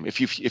that game.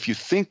 If you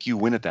think you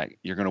win at that,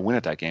 you're going to win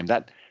at that game.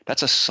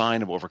 That's a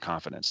sign of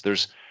overconfidence.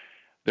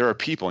 There are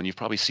people, and you've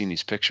probably seen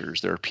these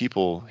pictures. There are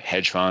people,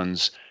 hedge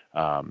funds,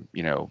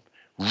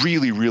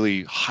 really,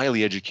 really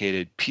highly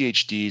educated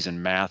PhDs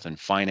in math and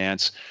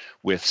finance,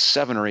 with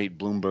 7 or 8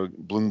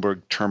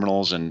 Bloomberg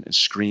terminals and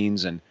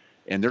screens, and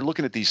they're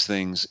looking at these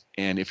things.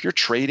 And if you're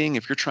trading,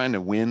 if you're trying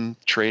to win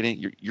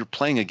trading, you're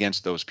playing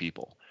against those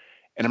people.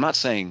 And I'm not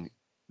saying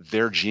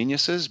they're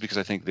geniuses, because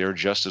I think they're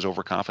just as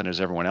overconfident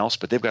as everyone else,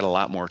 but they've got a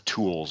lot more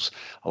tools,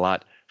 a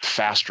lot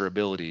faster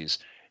abilities.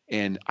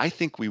 And I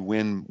think we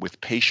win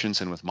with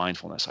patience and with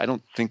mindfulness. I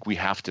don't think we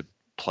have to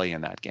play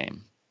in that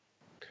game.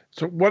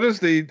 So what is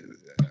the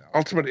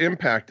ultimate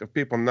impact of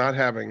people not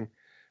having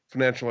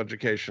financial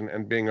education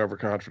and being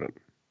overconfident?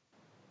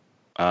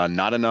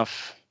 Not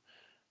enough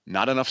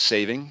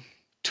saving,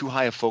 too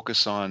high a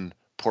focus on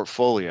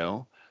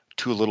portfolio,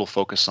 too little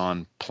focus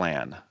on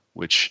plan,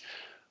 which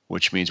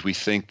means we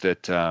think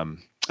that, and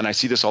I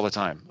see this all the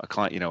time. A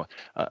client,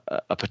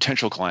 a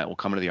potential client will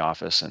come into the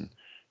office and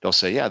they'll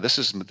say, "Yeah, this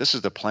is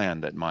the plan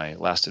that my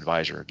last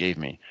advisor gave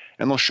me,"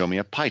 and they'll show me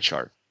a pie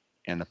chart,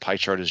 and the pie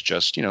chart is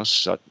just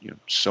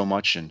so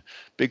much in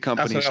big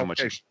companies, so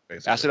much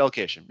asset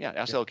allocation. Yeah,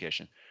 asset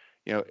allocation.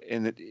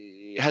 And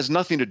it has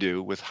nothing to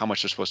do with how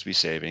much they're supposed to be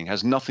saving.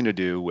 Has nothing to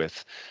do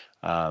with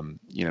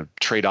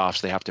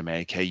trade-offs they have to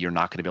make. Hey, you're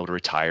not going to be able to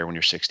retire when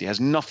you're 60. It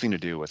has nothing to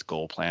do with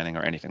goal planning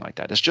or anything like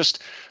that. It's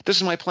just, this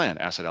is my plan,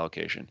 asset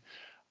allocation.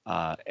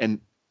 And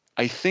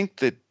I think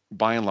that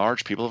by and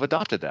large, people have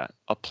adopted that.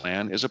 A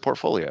plan is a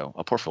portfolio.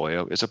 A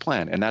portfolio is a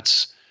plan. And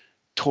that's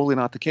totally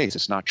not the case.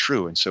 It's not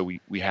true. And so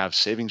we have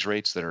savings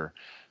rates that are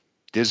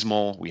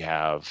dismal. We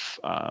have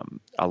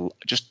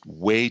just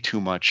way too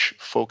much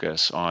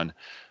focus on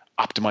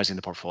optimizing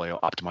the portfolio.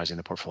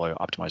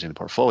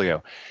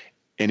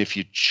 And if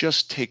you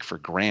just take for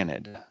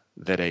granted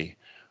that a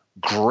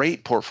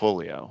great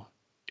portfolio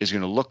is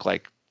going to look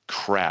like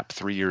crap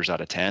 3 years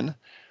out of 10,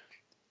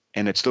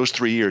 and it's those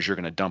 3 years you're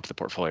going to dump the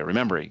portfolio.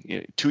 Remember,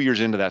 2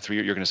 years into that 3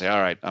 year, you're going to say, all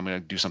right, I'm going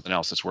to do something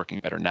else that's working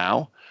better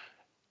now.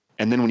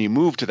 And then when you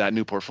move to that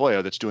new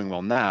portfolio that's doing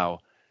well now,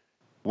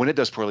 when it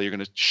does poorly, you're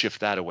going to shift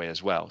that away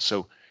as well.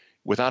 So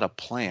without a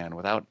plan,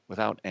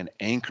 without an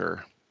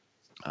anchor,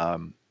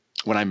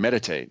 when I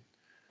meditate,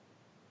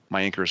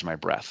 my anchor is my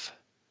breath.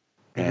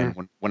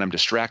 And when I'm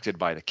distracted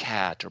by the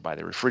cat or by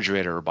the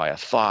refrigerator or by a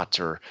thought,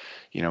 or,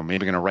 maybe I'm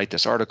going to write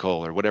this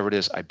article or whatever it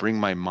is, I bring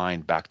my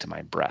mind back to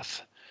my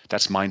breath.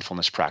 That's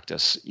mindfulness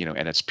practice,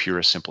 in its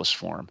purest, simplest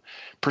form.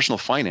 Personal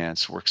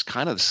finance works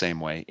kind of the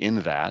same way,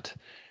 in that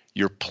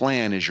your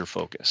plan is your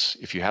focus.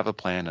 If you have a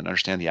plan and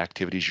understand the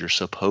activities you're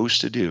supposed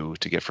to do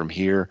to get from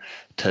here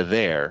to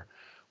there,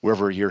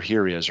 wherever your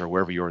here is or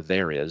wherever your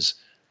there is,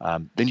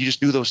 then you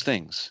just do those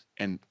things.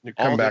 And you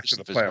come back to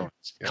the plan.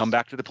 Yes. Come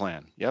back to the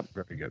plan. Yep.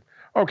 Very good.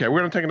 Okay, we're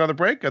going to take another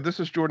break. This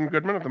is Jordan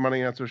Goodman of the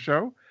Money Answer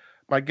Show.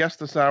 My guest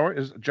this hour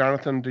is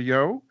Jonathan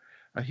DeYoe.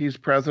 He's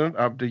president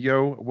of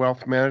DeYoe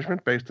Wealth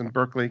Management, based in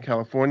Berkeley,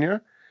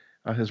 California.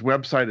 His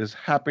website is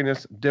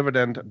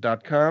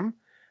happinessdividend.com,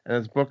 and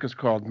his book is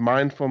called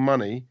Mindful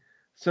Money: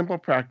 Simple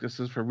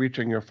Practices for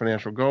Reaching Your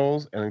Financial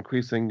Goals and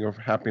Increasing Your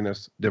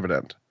Happiness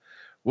Dividend.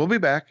 We'll be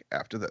back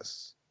after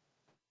this.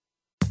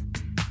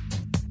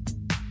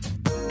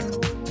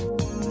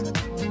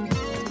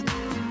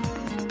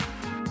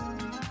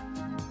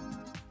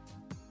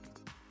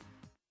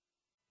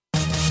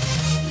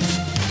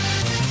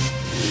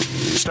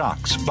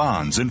 Stocks,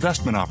 bonds,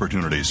 investment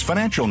opportunities,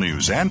 financial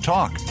news, and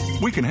talk.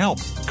 We can help.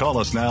 Call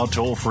us now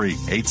toll free,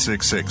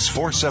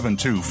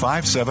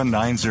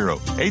 866-472-5790.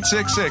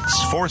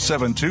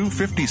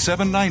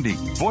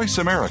 866-472-5790. Voice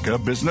America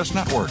Business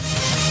Network.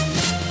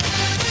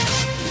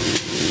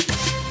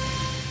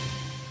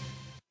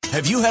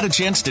 Have you had a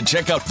chance to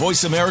check out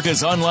Voice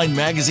America's online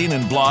magazine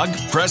and blog,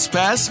 Press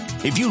Pass?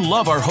 If you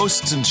love our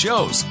hosts and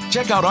shows,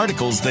 check out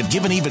articles that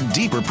give an even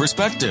deeper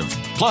perspective.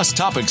 Plus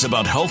topics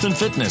about health and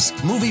fitness,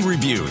 movie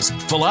reviews,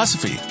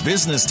 philosophy,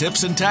 business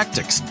tips and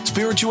tactics,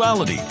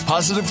 spirituality,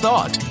 positive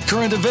thought,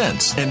 current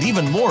events, and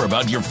even more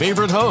about your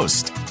favorite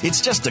host.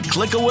 It's just a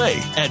click away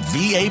at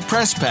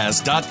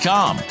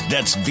vapresspass.com.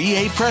 That's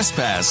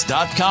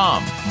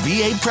vapresspass.com.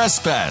 VA Press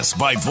Pass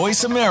by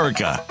Voice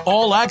America.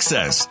 All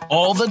access,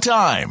 all the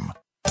time.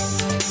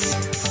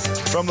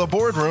 From the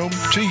boardroom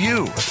to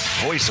you,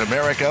 Voice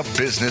America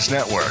Business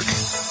Network.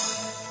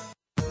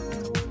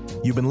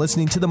 You've been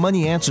listening to the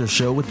Money Answer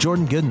Show with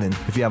Jordan Goodman.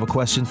 If you have a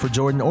question for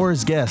Jordan or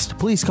his guest,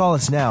 please call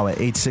us now at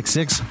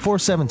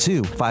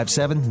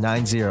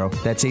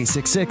 866-472-5790. That's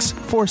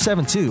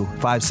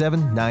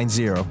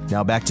 866-472-5790.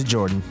 Now back to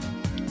Jordan.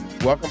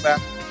 Welcome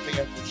back to the Money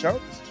Answer Show.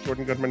 This is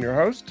Jordan Goodman, your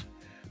host.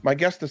 My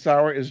guest this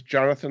hour is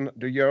Jonathan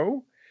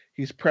Deyo.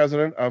 He's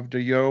president of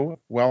Deyo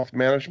Wealth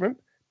Management,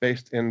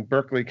 based in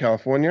Berkeley,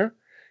 California.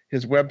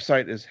 His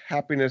website is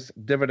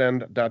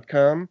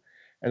happinessdividend.com,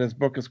 and his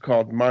book is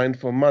called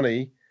Mindful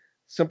Money: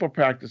 Simple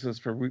Practices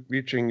for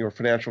Reaching Your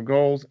Financial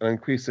Goals and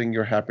Increasing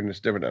Your Happiness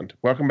Dividend.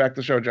 Welcome back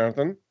to the show,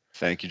 Jonathan.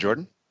 Thank you,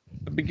 Jordan.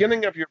 At the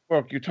beginning of your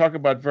book, you talk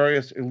about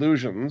various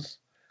illusions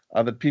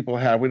that people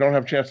have. We don't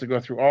have a chance to go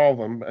through all of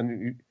them,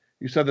 and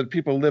you said that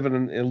people live in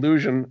an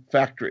illusion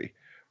factory.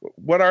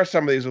 What are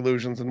some of these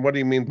illusions, and what do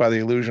you mean by the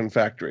illusion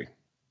factory?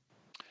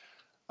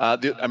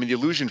 The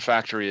illusion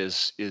factory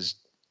is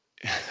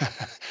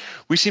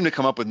we seem to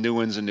come up with new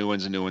ones and new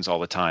ones and new ones all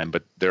the time,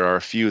 but there are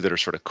a few that are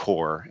sort of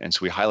core, and so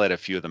we highlight a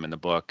few of them in the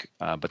book.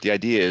 But the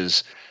idea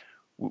is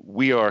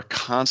we are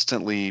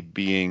constantly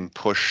being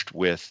pushed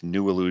with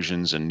new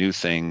illusions and new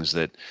things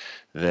that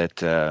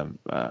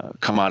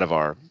come out of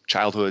our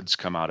childhoods,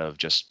 come out of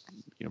just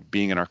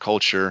being in our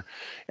culture,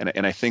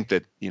 and I think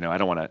that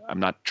I'm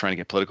not trying to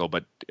get political,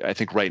 but I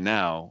think right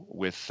now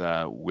with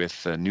a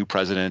new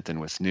president and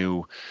with a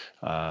new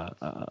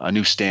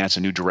stance,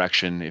 a new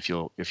direction, if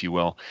you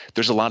will,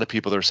 there's a lot of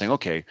people that are saying,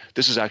 okay,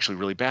 this is actually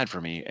really bad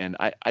for me, and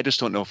I just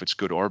don't know if it's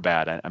good or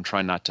bad. I'm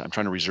trying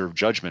to reserve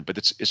judgment, but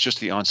it's just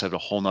the onset of a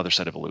whole nother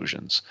set of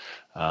illusions.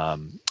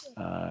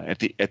 At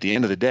the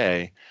end of the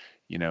day,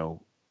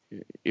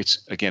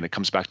 it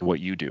comes back to what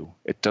you do.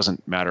 It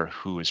doesn't matter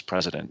who is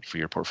president for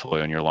your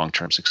portfolio and your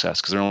long-term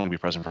success, because they're only going to be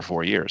president for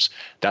 4 years.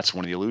 That's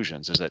one of the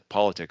illusions, is that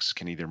politics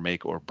can either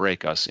make or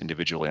break us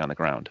individually on the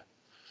ground.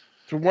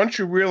 So once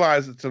you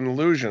realize it's an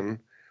illusion,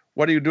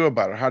 what do you do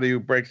about it? How do you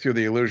break through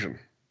the illusion?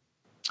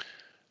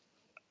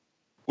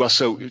 Well,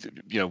 so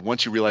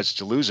once you realize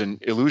it's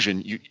illusion,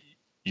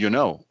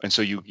 and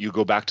so you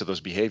go back to those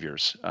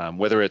behaviors.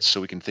 Whether it's,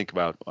 so we can think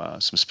about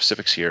some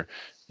specifics here.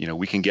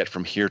 We can get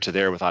from here to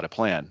there without a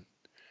plan.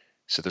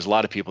 So there's a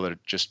lot of people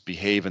that just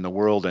behave in the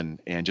world and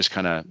just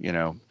kind of,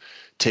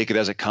 take it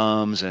as it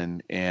comes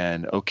and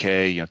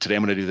okay, today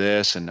I'm going to do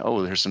this, and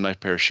oh, here's some nice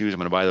pair of shoes, I'm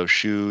going to buy those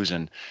shoes,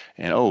 and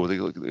oh, I'm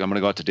going to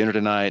go out to dinner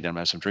tonight, and I'm going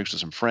to have some drinks with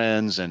some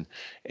friends, and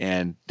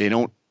they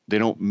don't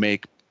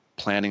make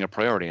planning a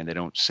priority, and they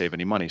don't save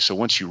any money. So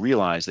once you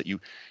realize that you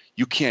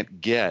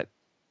can't get,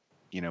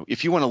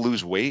 if you want to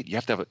lose weight, you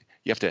have to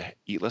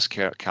eat less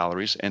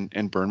calories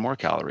and burn more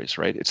calories,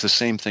 right? It's the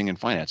same thing in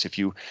finance. If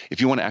you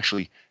want to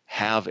actually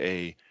have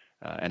an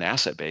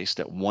asset base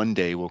that one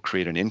day will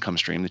create an income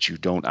stream that you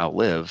don't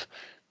outlive,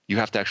 you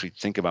have to actually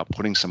think about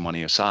putting some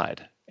money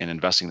aside and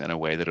investing that in a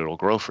way that it'll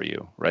grow for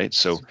you, right?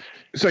 So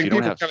people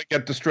kind of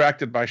get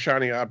distracted by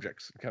shiny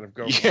objects and kind of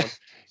go. Yeah.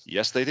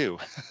 Yes, they do.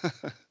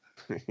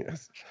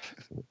 Yes,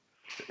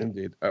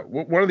 indeed.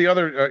 One of the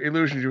other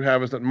illusions you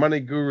have is that money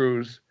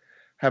gurus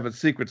have a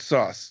secret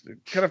sauce.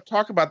 Kind of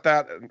talk about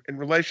that in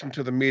relation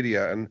to the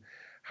media and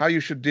how you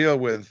should deal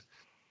with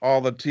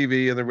all the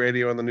TV and the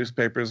radio and the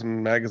newspapers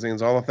and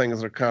magazines, all the things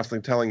that are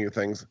constantly telling you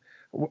things.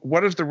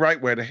 What is the right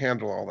way to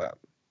handle all that?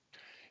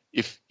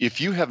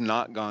 If you have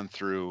not gone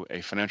through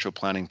a financial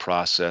planning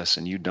process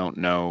and you don't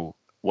know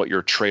what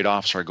your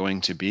trade-offs are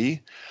going to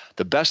be,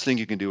 the best thing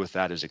you can do with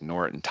that is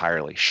ignore it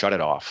entirely. Shut it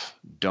off.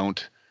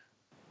 Don't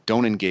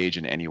engage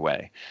in any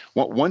way.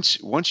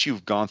 Once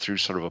you've gone through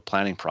sort of a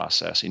planning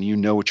process and you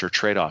know what your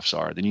trade-offs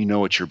are, then you know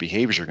what your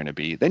behaviors are going to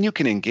be, then you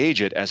can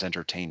engage it as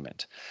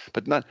entertainment.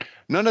 But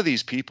none of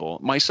these people,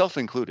 myself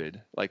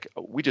included, like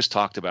we just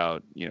talked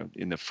about,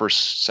 in the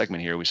first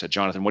segment here, we said,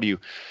 Jonathan, what do you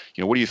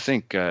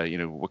think,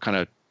 what kind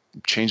of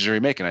changes are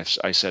you making?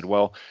 I said,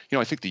 well,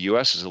 I think the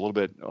U.S. is a little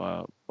bit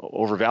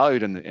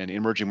overvalued, and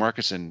emerging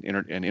markets and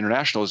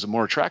international is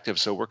more attractive,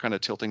 so we're kind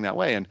of tilting that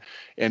way.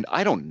 And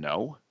I don't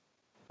know.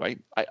 Right?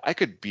 I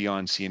could be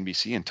on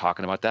CNBC and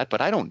talking about that,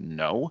 but I don't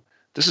know.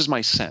 This is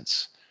my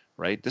sense,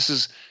 right? This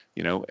is,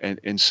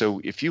 and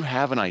so if you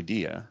have an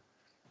idea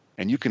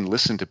and you can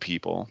listen to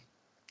people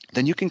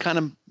then you can kind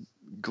of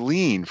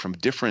glean from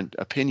different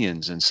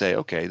opinions and say,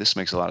 okay, this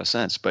makes a lot of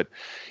sense. But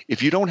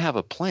if you don't have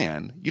a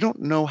plan, you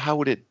don't know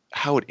how it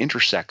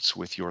intersects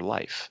with your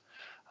life.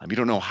 You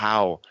don't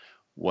know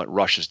what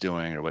Russia's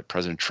doing, or what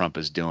President Trump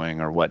is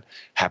doing, or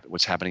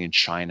what's happening in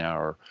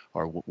China,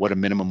 or what a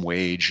minimum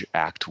wage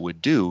act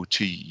would do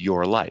to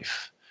your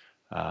life.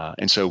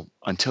 And so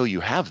until you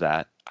have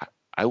that,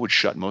 I would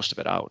shut most of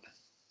it out.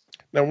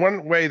 Now,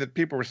 one way that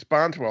people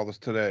respond to all this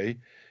today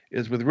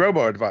is with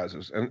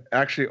robo-advisors. And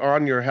actually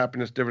on your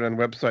Happiness Dividend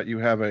website, you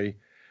have what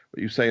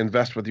you say,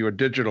 invest with your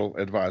digital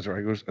advisor.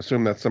 I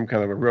assume that's some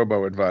kind of a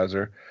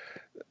robo-advisor.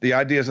 The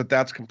idea is that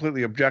that's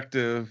completely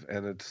objective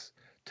and it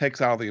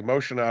takes all the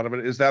emotion out of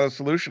it. Is that a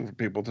solution for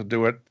people to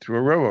do it through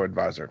a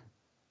robo-advisor?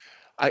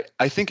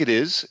 I think it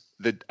is.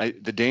 The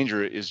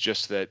danger is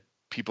just that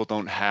people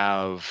don't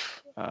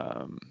have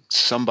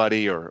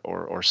somebody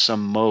or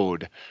some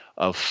mode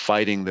of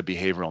fighting the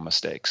behavioral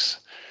mistakes.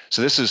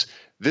 So this is,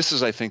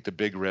 I think, the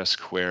big risk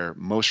where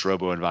most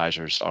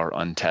robo-advisors are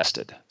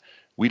untested.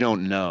 We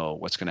don't know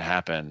what's going to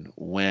happen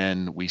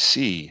when we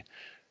see,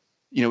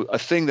 a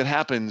thing that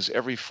happens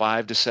every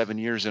 5 to 7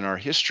 years in our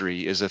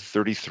history is a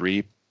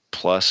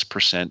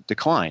 33+%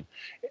 decline.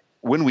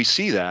 When we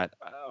see that,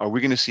 are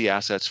we going to see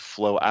assets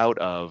flow out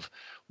of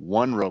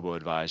one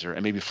robo-advisor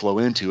and maybe flow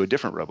into a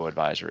different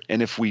robo-advisor?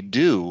 And if we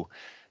do,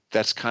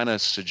 that's kind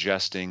of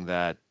suggesting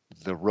that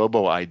the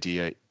robo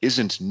idea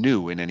isn't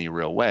new in any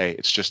real way.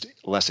 It's just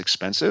less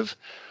expensive,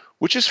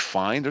 which is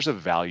fine. There's a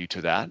value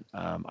to that.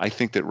 I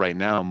think that right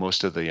now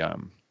most of the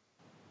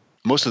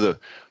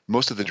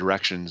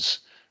directions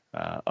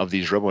of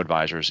these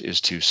robo-advisors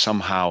is to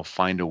somehow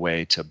find a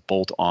way to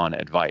bolt on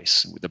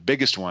advice. The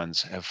biggest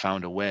ones have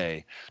found a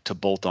way to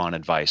bolt on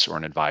advice or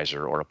an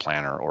advisor or a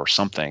planner or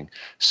something.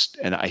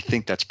 And I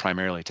think that's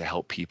primarily to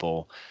help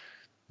people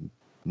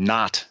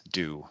not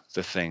do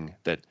the thing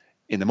that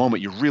in the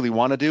moment you really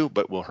want to do,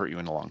 but will hurt you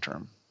in the long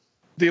term.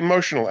 The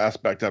emotional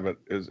aspect of it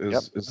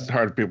is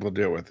hard for people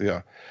to deal with.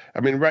 Yeah. I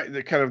mean, right.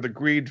 The kind of the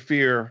greed,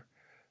 fear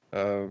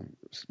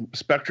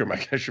spectrum, I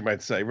guess you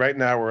might say. Right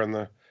now we're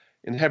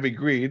in heavy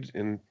greed.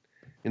 In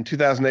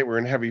 2008, we're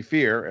in heavy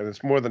fear, and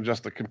it's more than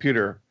just the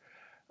computer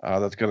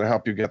that's going to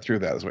help you get through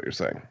that, is what you're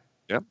saying.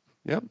 Yep.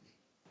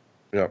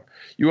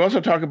 You also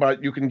talk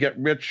about you can get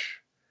rich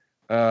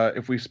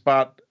if we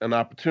spot an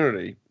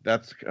opportunity.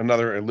 That's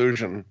another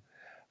illusion.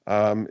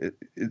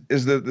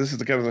 This is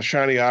the kind of the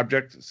shiny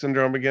object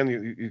syndrome again?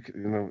 You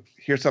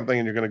hear something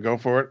and you're going to go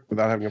for it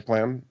without having a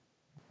plan?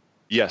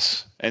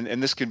 Yes,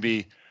 and this can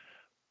be.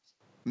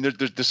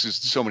 This is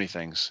so many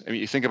things. I mean,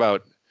 you think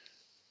about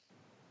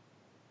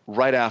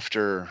right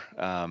after.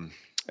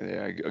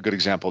 A good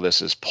example of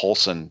this is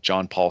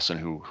John Paulson,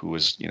 who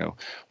was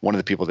one of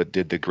the people that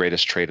did the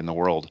greatest trade in the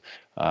world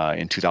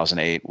in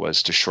 2008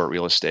 was to short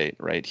real estate,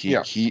 right?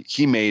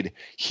 He made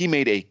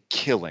a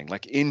killing,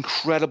 like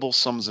incredible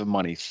sums of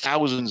money,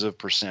 thousands of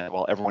 %,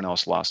 while everyone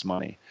else lost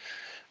money.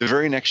 The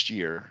very next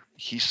year,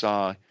 he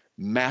saw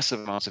massive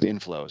amounts of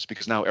inflows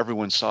because now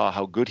everyone saw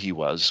how good he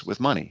was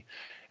with money.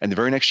 And the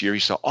very next year, he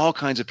saw all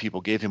kinds of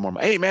people gave him more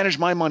money. Hey, manage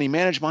my money,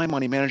 manage my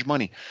money, manage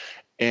money.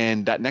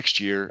 And that next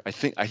year, I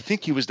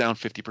think he was down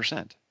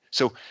 50%.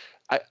 So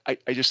I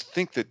just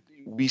think that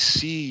we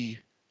see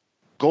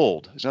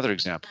gold is another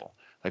example.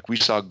 Like we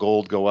saw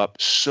gold go up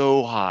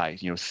so high,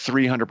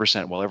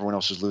 300%, while everyone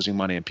else was losing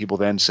money, and people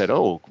then said,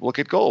 "Oh, look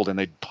at gold," and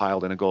they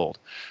piled in a gold.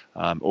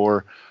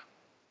 Or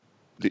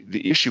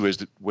the issue is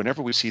that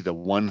whenever we see the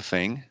one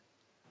thing,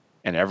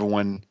 and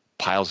everyone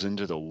piles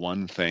into the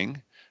one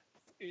thing,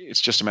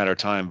 it's just a matter of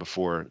time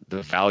before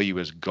the value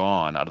is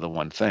gone out of the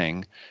one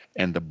thing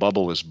and the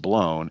bubble is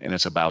blown and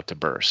it's about to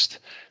burst.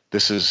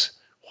 This is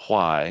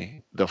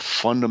why the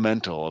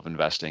fundamental of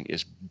investing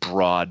is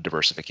broad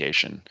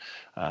diversification.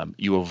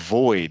 You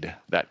avoid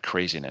that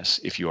craziness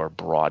if you are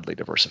broadly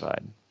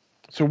diversified.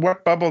 So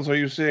what bubbles are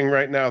you seeing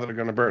right now that are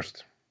going to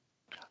burst?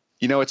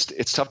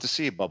 It's tough to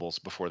see bubbles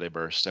before they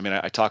burst. I mean,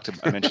 I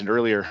mentioned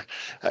earlier,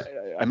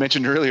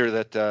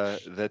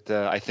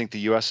 that I think the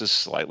U.S. is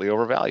slightly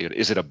overvalued.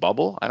 Is it a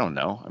bubble? I don't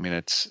know. I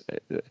mean,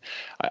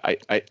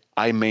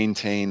 I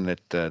maintain that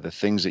the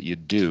things that you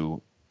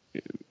do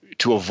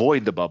to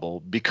avoid the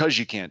bubble, because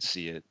you can't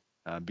see it,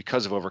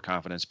 because of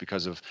overconfidence,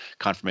 because of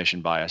confirmation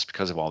bias,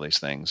 because of all these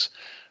things,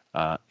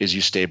 is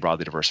you stay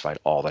broadly diversified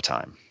all the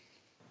time.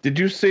 Did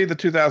you see the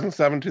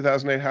 2007,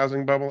 2008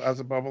 housing bubble as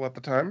a bubble at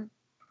the time?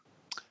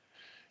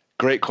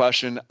 Great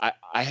question. I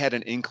had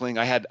an inkling.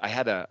 I had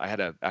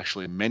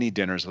actually many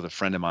dinners with a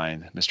friend of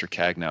mine, Mr.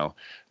 Cagno,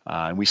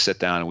 and we sat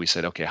down and we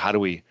said, okay, how do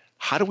we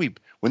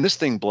when this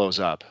thing blows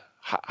up,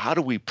 how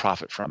do we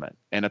profit from it?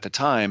 And at the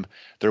time,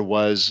 there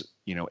was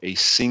a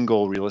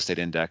single real estate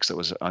index that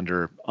was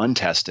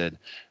untested,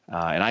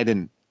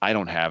 and I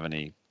don't have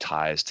any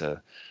ties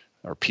to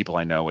or people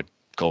I know at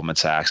Goldman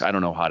Sachs. I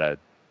don't know how to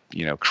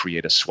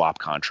create a swap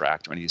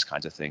contract or any of these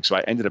kinds of things. So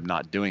I ended up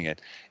not doing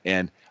it,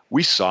 and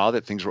we saw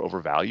that things were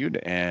overvalued,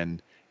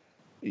 and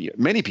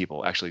many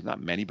people, actually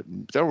not many, but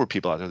there were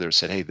people out there that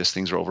said, "Hey, these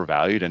things are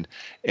overvalued,"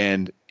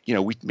 and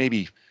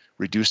we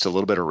reduced a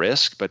little bit of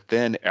risk, but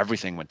then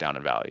everything went down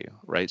in value,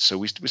 right?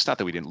 So it's not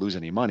that we didn't lose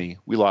any money.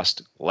 We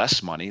lost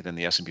less money than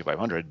the S&P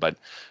 500, but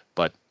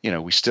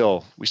we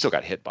still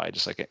got hit by it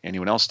just like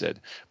anyone else did.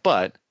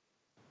 But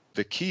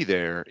the key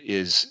there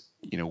is,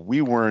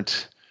 we were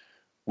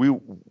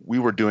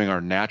doing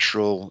our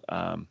natural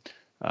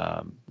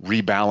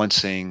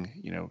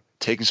rebalancing,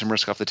 taking some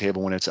risk off the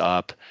table when it's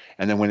up,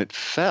 and then when it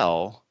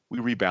fell, we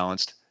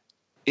rebalanced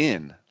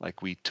in.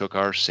 Like we took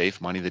our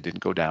safe money that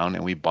didn't go down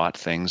and we bought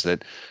things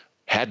that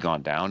had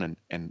gone down,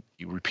 and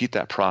you repeat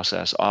that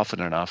process often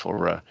enough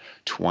over a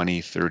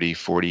 20, 30,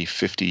 40,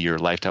 50-year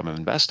lifetime of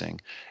investing,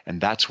 and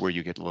that's where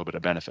you get a little bit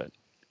of benefit.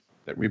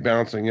 That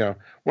rebalancing, yeah.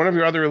 One of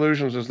your other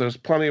illusions is there's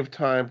plenty of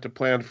time to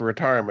plan for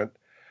retirement.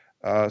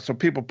 So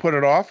people put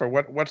it off, or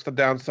what's the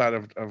downside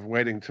of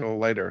waiting till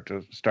later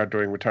to start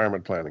doing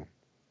retirement planning?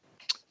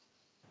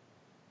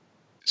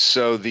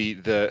 So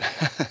the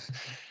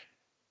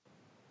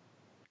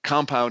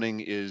compounding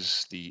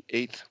is the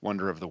eighth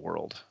wonder of the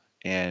world.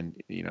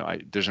 And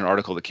there's an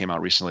article that came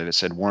out recently that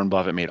said Warren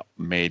Buffett made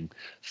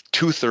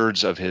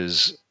 2/3 of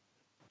his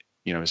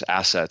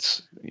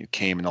assets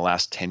came in the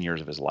last 10 years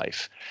of his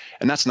life.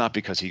 And that's not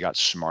because he got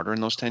smarter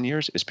in those 10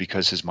 years, it's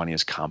because his money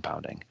is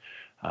compounding.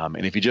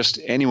 And if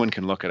anyone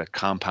can look at a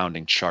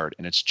compounding chart,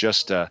 and it's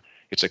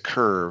a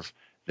curve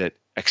that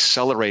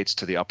accelerates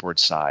to the upward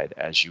side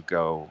as you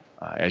go,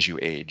 as you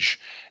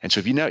age. And so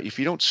if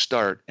you don't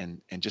start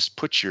and just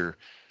put your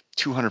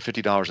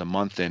 $250 a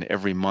month in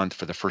every month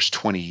for the first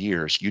 20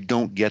 years, you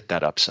don't get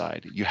that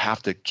upside. You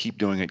have to keep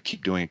doing it,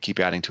 keep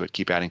adding to it,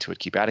 keep adding to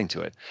it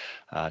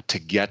to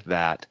get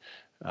that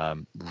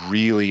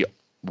really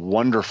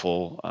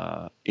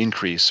wonderful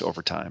increase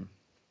over time.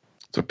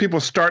 So people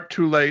start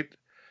too late,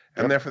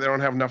 and therefore they don't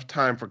have enough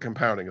time for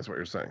compounding, is what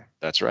you're saying.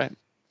 That's right.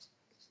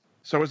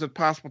 So is it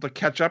possible to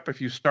catch up if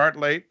you start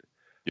late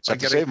by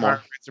getting higher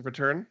rates of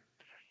return?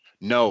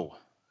 No.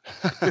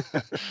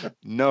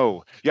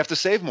 No, you have to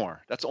save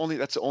more. That's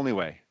the only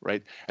way,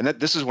 right? And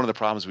this is one of the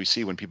problems we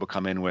see when people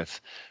come in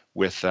with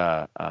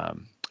a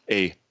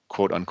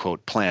quote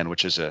unquote plan,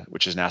 which is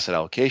an asset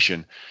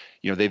allocation.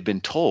 They've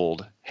been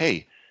told,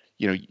 hey,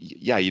 you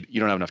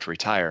don't have enough to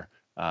retire,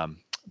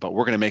 but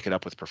we're going to make it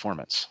up with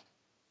performance.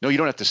 No, you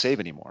don't have to save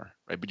anymore,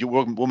 right? But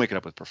we'll make it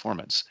up with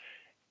performance.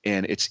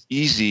 And it's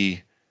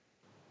easy.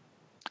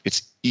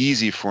 It's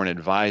easy for an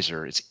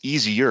advisor. It's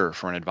easier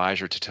for an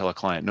advisor to tell a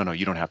client, no,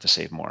 you don't have to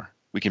save more.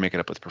 We can make it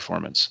up with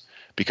performance,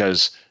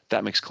 because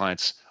that makes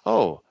clients,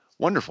 oh,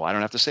 wonderful. I don't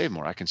have to save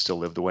more. I can still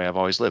live the way I've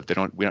always lived.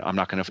 I'm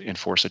not going to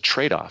enforce a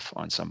trade-off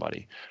on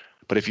somebody.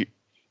 But if you're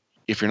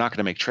not going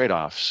to make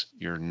trade-offs,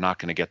 you're not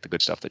going to get the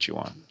good stuff that you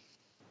want.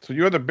 So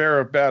you're the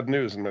bearer of bad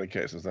news in many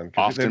cases then.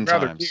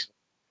 Oftentimes.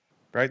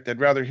 Right? They'd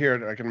rather hear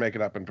it, I can make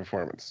it up in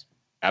performance.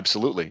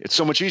 Absolutely. It's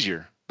so much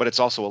easier, but it's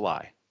also a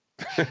lie.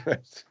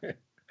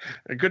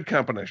 A good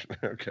combination.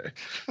 Okay.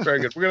 Very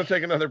good. We're going to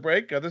take another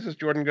break. This is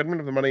Jordan Goodman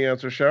of the Money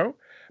Answer Show.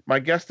 My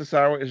guest this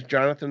hour is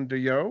Jonathan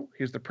Deyoe.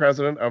 He's the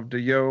president of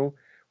Deyoe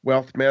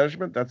Wealth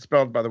Management. That's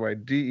spelled, by the way,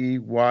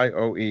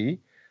 DEYOE,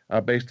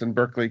 based in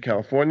Berkeley,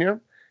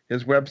 California.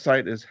 His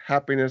website is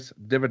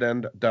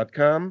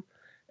happinessdividend.com,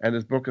 and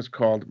his book is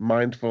called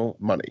Mindful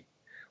Money.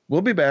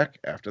 We'll be back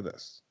after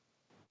this.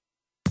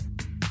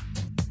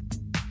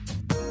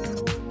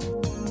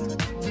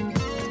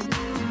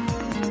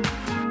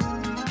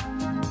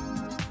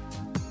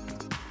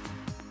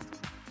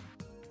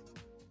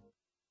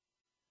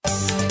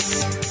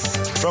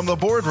 From the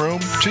boardroom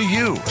to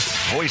you,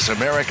 Voice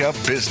America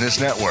Business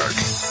Network.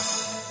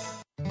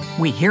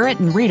 We hear it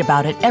and read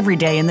about it every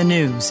day in the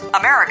news.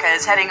 America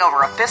is heading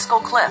over a fiscal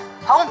cliff.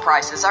 Home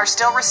prices are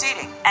still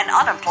receding and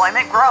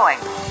unemployment growing.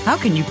 How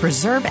can you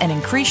preserve and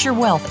increase your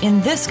wealth in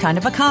this kind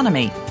of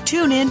economy?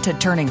 Tune in to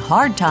Turning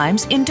Hard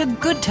Times into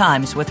Good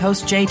Times with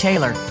host Jay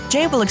Taylor.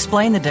 Jay will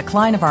explain the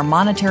decline of our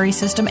monetary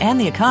system and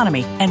the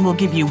economy, and will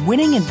give you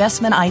winning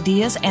investment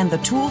ideas and the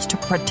tools to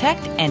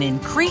protect and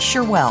increase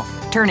your wealth.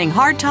 Turning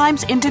Hard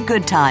Times into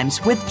Good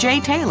Times with Jay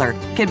Taylor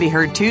can be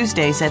heard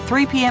Tuesdays at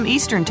 3 p.m.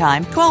 Eastern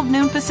Time, 12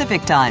 noon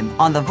Pacific Time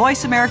on the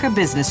Voice America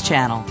Business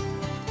Channel.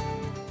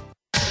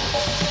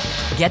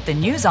 Get the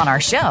news on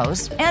our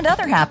shows and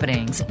other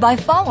happenings by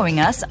following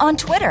us on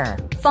Twitter.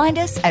 Find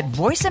us at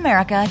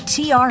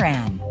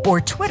VoiceAmericaTRN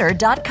or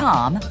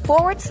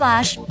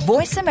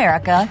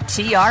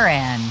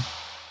twitter.com/VoiceAmericaTRN.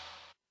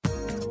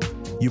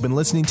 You've been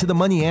listening to the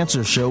Money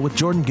Answer Show with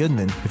Jordan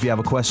Goodman. If you have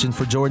a question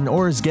for Jordan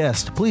or his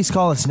guest, please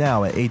call us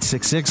now at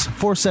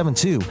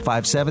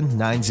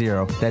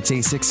 866-472-5790. That's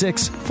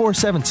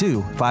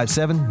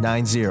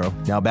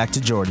 866-472-5790. Now back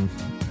to Jordan.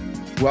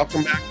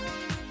 Welcome back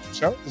to the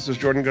show. This is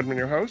Jordan Goodman,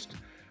 your host.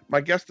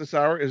 My guest this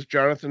hour is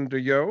Jonathan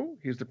Deyoe.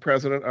 He's the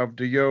president of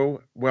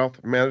Deyoe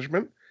Wealth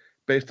Management,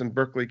 based in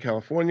Berkeley,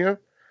 California.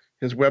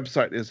 His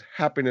website is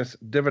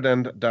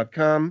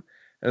happinessdividend.com.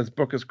 And his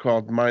book is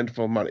called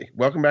Mindful Money.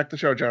 Welcome back to the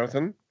show,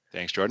 Jonathan.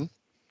 Thanks, Jordan.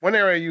 One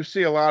area you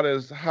see a lot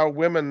is how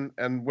women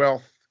and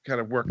wealth kind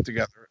of work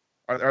together.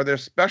 Are there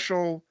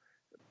special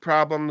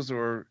problems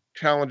or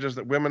challenges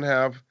that women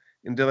have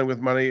in dealing with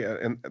money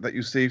and that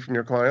you see from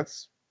your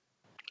clients?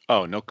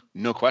 Oh,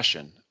 no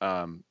question.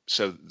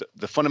 So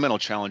the fundamental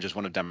challenge is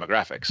one of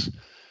demographics.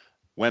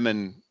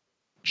 Women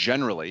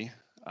generally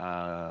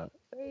are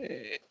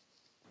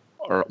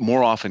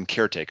more often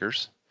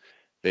caretakers.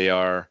 They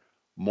are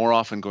more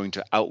often going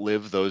to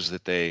outlive those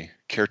that they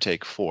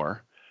caretake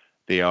for.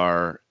 They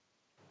are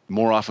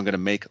more often going to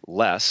make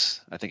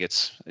less. I think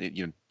it's,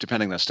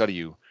 depending on the study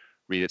you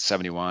read, it's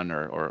 71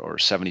 or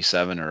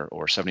 77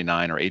 or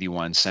 79 or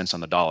 81 cents on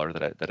the dollar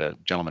that a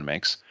gentleman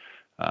makes.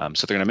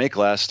 So they're going to make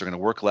less, they're going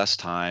to work less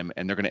time,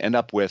 and they're going to end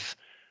up with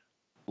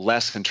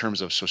less in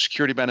terms of Social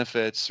Security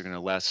benefits. They're going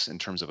to less in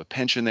terms of a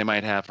pension they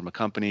might have from a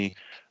company.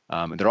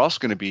 And they're also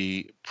going to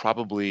be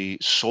probably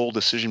sole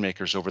decision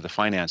makers over the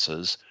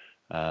finances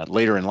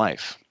later in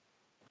life.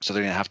 So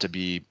they're going to have to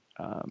be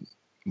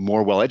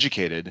more well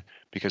educated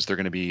because they're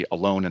going to be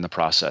alone in the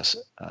process,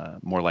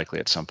 more likely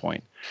at some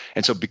point.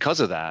 And so because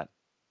of that,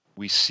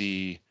 we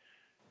see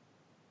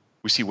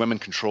women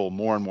control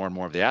more and more and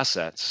more of the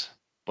assets,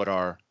 but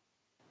are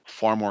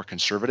far more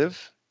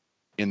conservative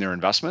in their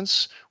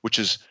investments, which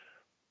is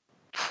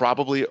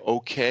probably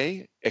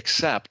okay,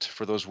 except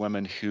for those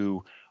women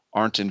who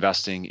aren't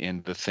investing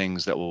in the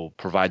things that will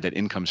provide that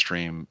income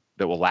stream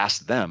that will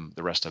last them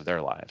the rest of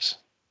their lives.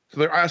 So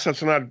their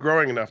assets are not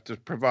growing enough to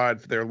provide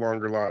for their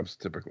longer lives,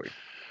 typically.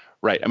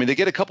 Right. I mean, they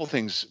get a couple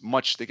things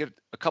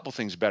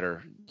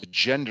better.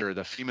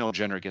 The female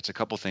gender gets a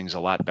couple things a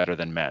lot better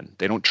than men.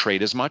 They don't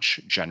trade as much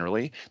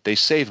generally. They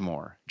save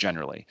more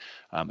generally.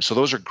 So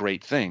those are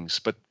great things.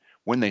 But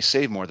when they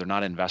save more, they're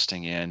not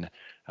investing in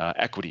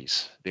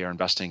equities. They are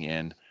investing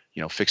in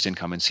fixed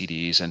income and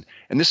CDs. And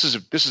this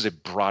is a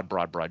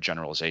broad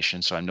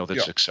generalization. So I know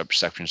there's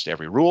exceptions to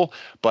every rule.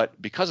 But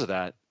because of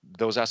that,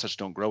 those assets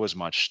don't grow as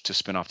much to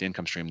spin off the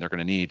income stream they're going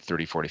to need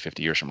 30, 40,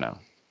 50 years from now.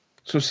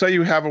 So say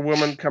you have a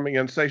woman coming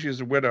in, say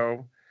she's a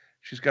widow,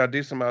 she's got a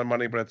decent amount of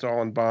money, but it's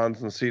all in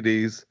bonds and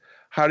CDs.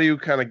 How do you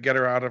kind of get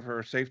her out of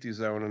her safety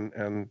zone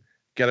and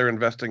get her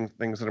investing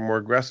things that are more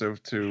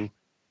aggressive to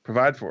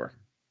provide for her?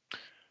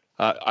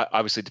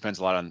 Obviously, it depends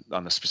a lot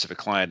on the specific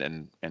client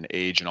and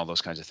age and all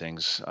those kinds of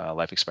things,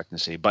 life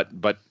expectancy. But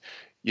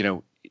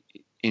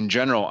in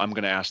general, I'm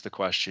going to ask the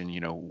question,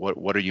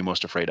 what are you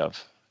most afraid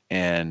of?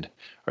 And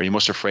are you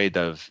most afraid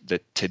of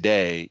that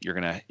today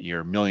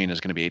your million is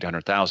going to be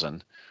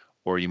 800,000?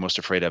 Or are you most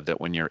afraid of that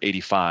when you're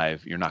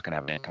 85, you're not going to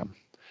have an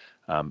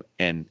income?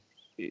 And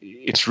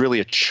it's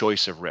really a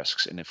choice of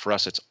risks. And for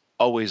us, it's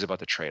always about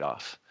the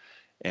trade-off.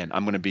 And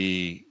I'm going to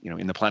be,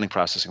 in the planning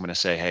process, I'm going to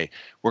say, hey,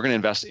 we're going to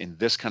invest in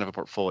this kind of a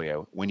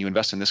portfolio. When you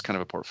invest in this kind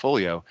of a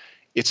portfolio,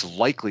 it's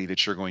likely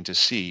that you're going to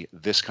see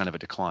this kind of a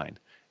decline.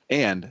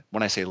 And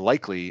when I say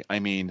likely, I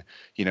mean,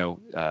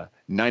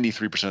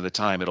 93% of the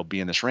time it'll be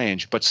in this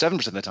range, but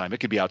 7% of the time it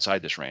could be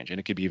outside this range and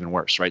it could be even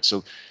worse, right?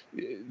 So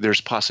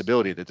there's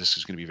possibility that this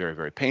is going to be very,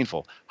 very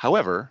painful.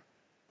 However,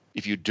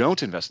 if you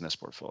don't invest in this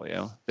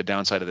portfolio, the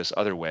downside of this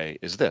other way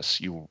is this: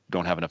 you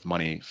don't have enough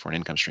money for an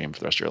income stream for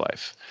the rest of your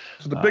life.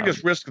 So the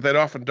biggest risk that they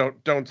often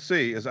don't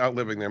see is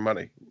outliving their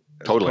money.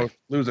 Totally.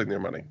 Losing their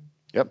money.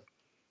 Yep.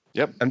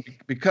 And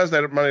because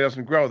that money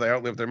doesn't grow, they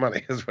outlive their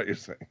money, is what you're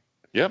saying.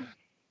 Yep.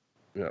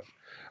 Yeah.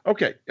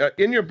 Okay.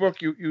 In your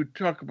book, you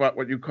talk about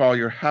what you call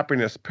your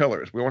happiness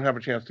pillars. We won't have a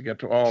chance to get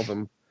to all of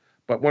them,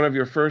 but one of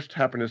your first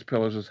happiness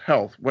pillars is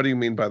health. What do you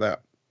mean by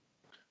that?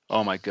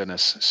 Oh my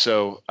goodness.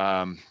 So,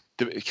 can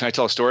I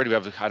tell a story? I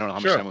don't know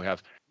how much time we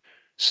have.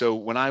 So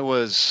when I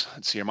was,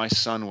 my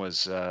son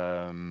was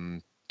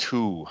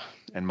 2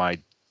 and my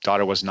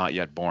daughter was not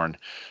yet born.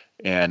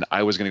 And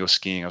I was going to go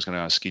skiing. I was going to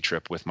go on a ski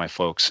trip with my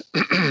folks,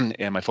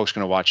 and my folks were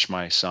going to watch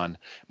my son.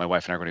 My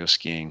wife and I were going to go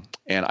skiing.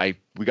 And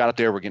we got up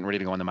there. We're getting ready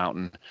to go on the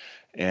mountain,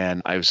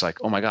 and I was like,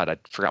 "Oh my God, I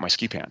forgot my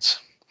ski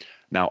pants."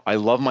 Now I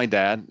love my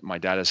dad. My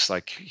dad is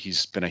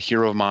he's been a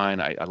hero of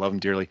mine. I love him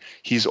dearly.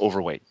 He's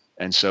overweight,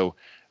 and so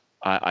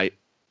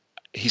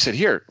he said,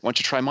 "Here, why don't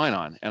you try mine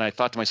on?" And I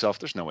thought to myself,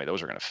 "There's no way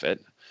those are going to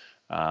fit."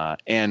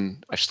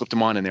 And I slipped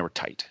them on and they were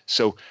tight.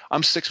 So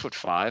I'm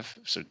 6'5".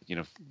 So,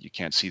 you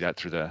can't see that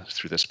through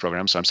this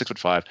program. So I'm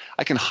 6'5".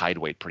 I can hide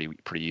weight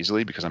pretty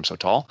easily because I'm so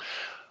tall,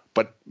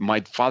 but my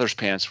father's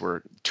pants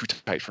were too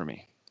tight for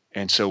me.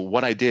 And so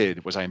what I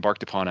did was I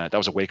embarked upon that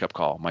was a wake up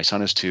call. My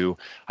son is 2.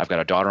 I've got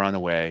a daughter on the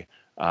way.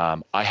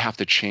 I have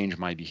to change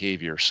my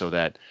behavior so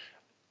that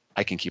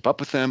I can keep up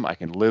with them. I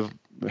can live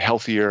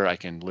healthier. I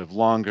can live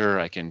longer.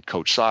 I can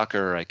coach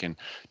soccer. I can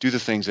do the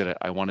things that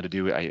I wanted to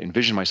do. I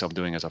envisioned myself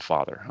doing as a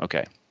father.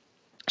 Okay.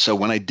 So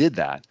when I did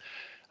that,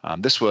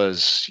 this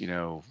was,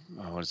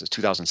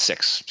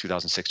 2006,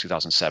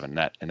 2007,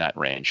 in that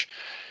range.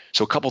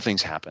 So a couple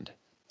things happened.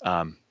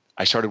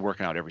 I started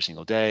working out every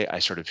single day. I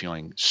started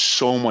feeling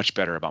so much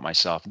better about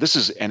myself. This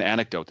is an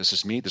anecdote. This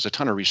is me. There's a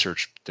ton of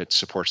research that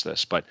supports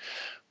this, but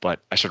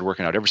I started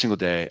working out every single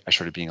day. I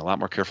started being a lot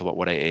more careful about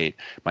what I ate.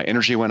 My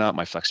energy went up.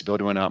 My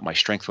flexibility went up. My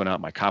strength went up.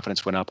 My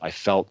confidence went up. I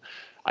felt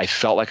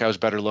like I was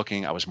better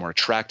looking. I was more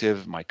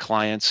attractive. My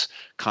clients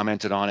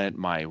commented on it.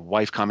 My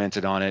wife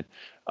commented on it.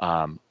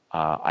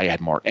 I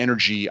had more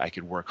energy. I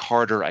could work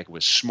harder. I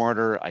was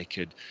smarter. I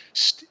could,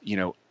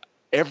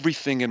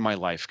 everything in my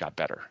life got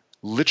better.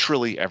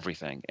 literally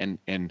everything. And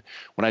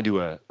when I do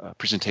a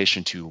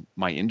presentation to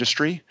my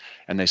industry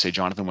and they say,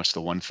 Jonathan, what's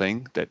the one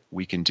thing that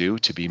we can do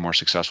to be more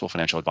successful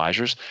financial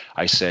advisors?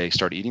 I say,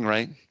 start eating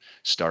right,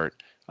 start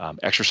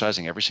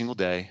exercising every single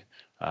day,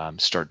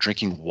 start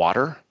drinking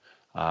water,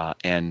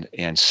 and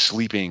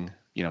sleeping,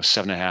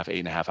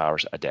 7.5, 8.5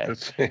 hours a day.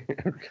 Okay.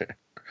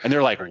 And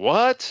they're like,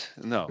 what?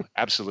 No,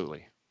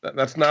 absolutely.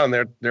 That's not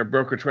in their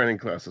broker training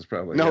classes,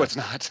 probably. No, yeah. It's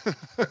not.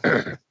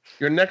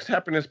 Your next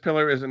happiness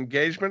pillar is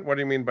engagement. What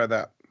do you mean by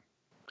that?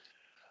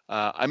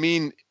 I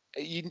mean,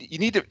 you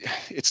need to.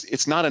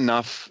 It's not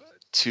enough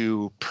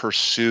to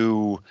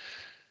pursue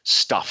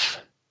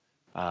stuff.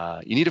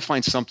 You need to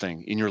find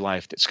something in your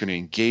life that's going to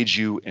engage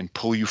you and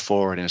pull you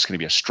forward, and it's going to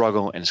be a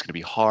struggle and it's going to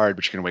be hard,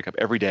 but you're going to wake up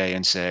every day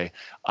and say,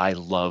 I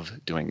love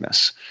doing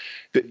this.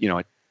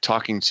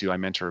 I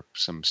mentor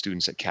some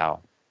students at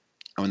Cal,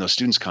 and when those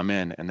students come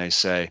in and they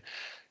say,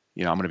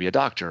 I'm going to be a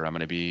doctor, I'm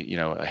going to be,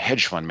 a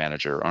hedge fund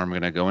manager, or I'm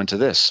going to go into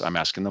this, I'm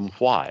asking them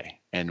why.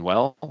 And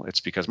well, it's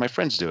because my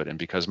friends do it, and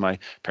because my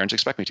parents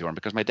expect me to, or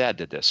because my dad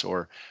did this,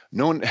 or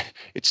no one.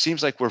 It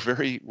seems like we're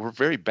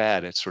very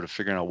bad at sort of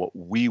figuring out what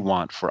we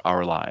want for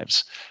our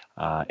lives.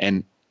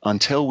 And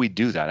until we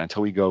do that,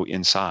 until we go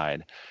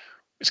inside,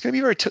 it's going to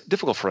be very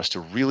difficult for us to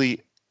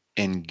really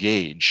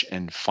engage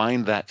and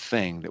find that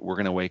thing that we're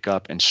going to wake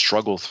up and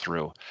struggle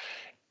through.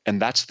 And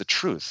that's the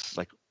truth.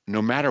 Like,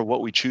 no matter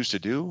what we choose to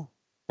do,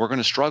 we're going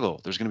to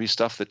struggle. There's going to be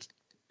stuff that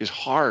is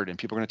hard and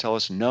people are going to tell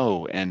us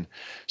no. And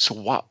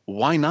so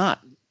why not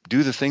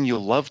do the thing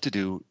you'll love to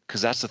do?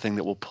 Because that's the thing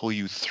that will pull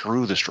you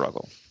through the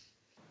struggle.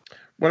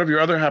 One of your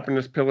other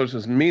happiness pillars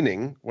is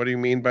meaning. What do you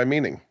mean by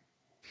meaning?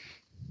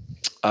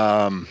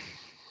 Wow,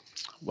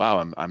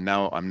 I'm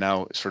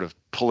now sort of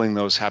pulling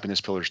those happiness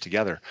pillars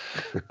together,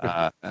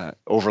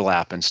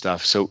 overlap and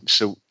stuff. So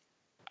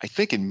I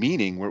think in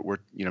meaning we're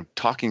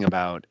talking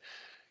about.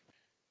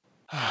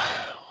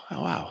 Oh,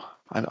 wow,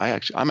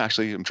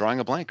 I'm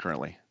drawing a blank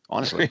currently.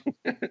 Honestly,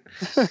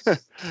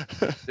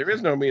 there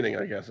is no meaning,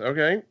 I guess.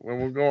 Okay, well,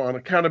 we'll go on.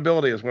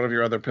 Accountability is one of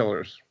your other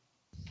pillars.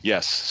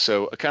 Yes.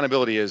 So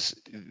accountability is,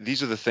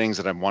 these are the things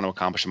that I want to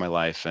accomplish in my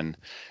life, and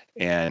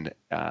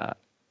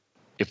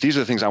if these are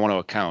the things I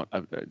want to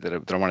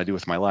that I want to do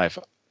with my life,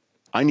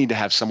 I need to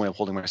have some way of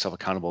holding myself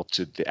accountable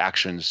to the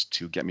actions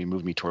to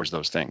move me towards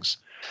those things.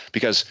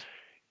 Because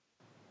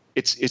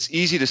it's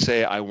easy to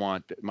say, I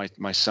want,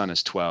 my son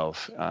is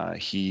 12.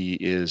 He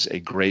is a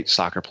great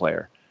soccer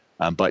player.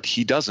 But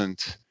he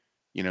doesn't,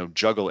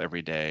 juggle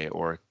every day,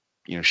 or,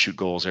 shoot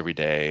goals every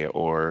day,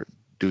 or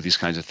do these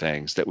kinds of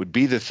things that would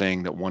be the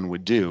thing that one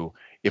would do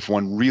if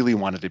one really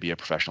wanted to be a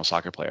professional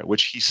soccer player,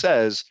 which he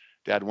says,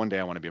 Dad, one day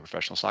I want to be a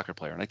professional soccer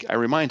player. And I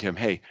remind him,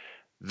 hey,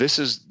 this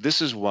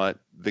is what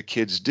the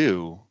kids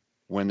do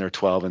when they're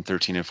 12 and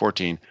 13 and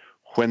 14,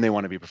 when they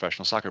want to be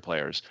professional soccer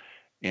players.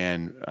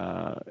 And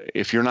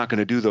if you're not going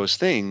to do those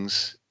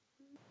things,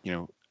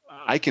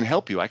 I can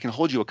help you. I can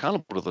hold you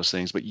accountable to those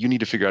things, but you need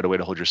to figure out a way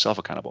to hold yourself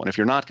accountable. And if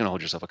you're not going to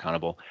hold yourself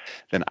accountable,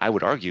 then I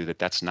would argue that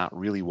that's not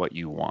really what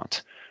you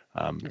want.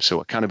 So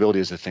accountability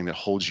is the thing that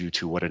holds you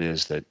to what it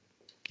is that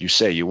you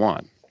say you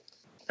want.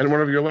 And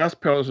one of your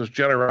last pillars is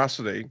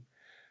generosity.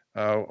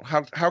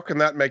 How can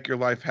that make your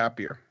life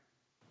happier?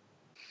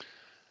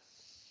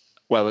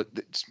 Well,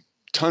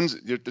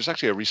 there's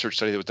actually a research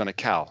study that was done at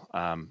Cal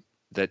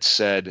that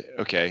said,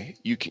 okay,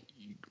 you can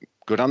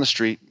go down the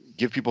street,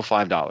 give people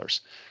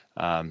 $5.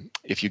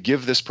 If you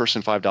give this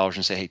person $5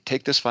 and say, hey,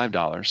 take this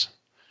 $5,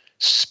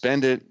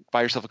 spend it,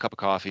 buy yourself a cup of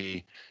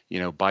coffee,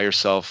 buy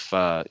yourself,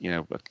 a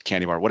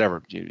candy bar,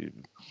 whatever,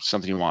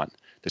 something you want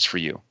that's for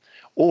you.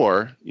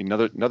 Or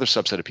another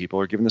subset of people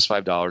are given this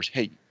 $5.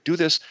 Hey, do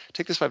this,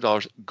 take this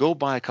 $5, go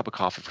buy a cup of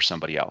coffee for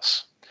somebody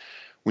else.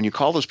 When you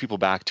call those people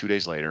back 2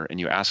 days later and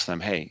you ask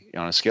them, hey,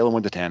 on a scale of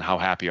 1 to 10, how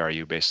happy are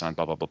you based on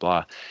blah, blah, blah,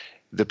 blah,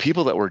 the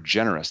people that were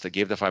generous, that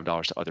gave the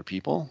 $5 to other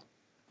people,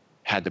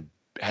 had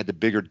the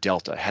bigger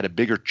delta, had a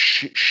bigger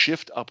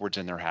shift upwards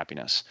in their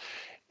happiness.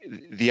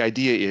 The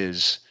idea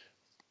is,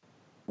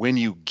 when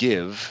you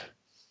give,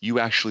 you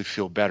actually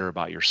feel better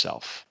about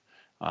yourself.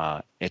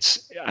 And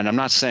I'm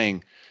not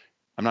saying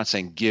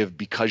give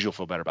because you'll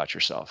feel better about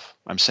yourself.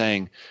 I'm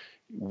saying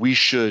we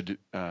should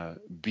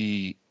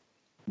be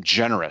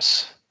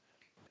generous.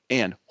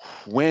 And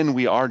when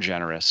we are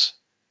generous,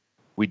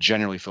 we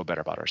generally feel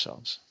better about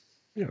ourselves.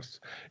 Yes.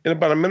 In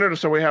about a minute or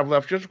so we have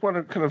left, just want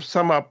to kind of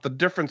sum up the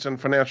difference in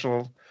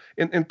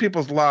in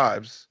people's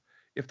lives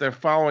if they're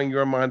following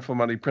your mindful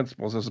money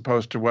principles as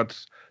opposed to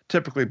what's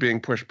typically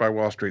being pushed by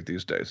Wall Street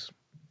these days.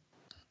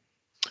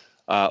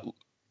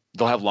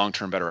 They'll have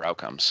long-term better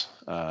outcomes.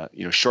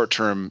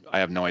 Short-term, I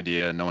have no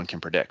idea. No one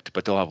can predict,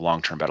 but they'll have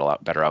long-term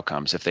better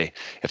outcomes if they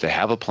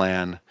have a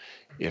plan,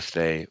 if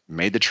they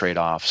made the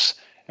trade-offs,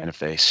 and if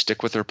they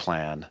stick with their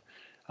plan.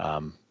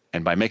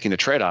 And by making the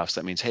trade-offs,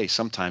 that means, hey,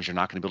 sometimes you're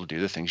not going to be able to do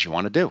the things you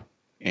want to do.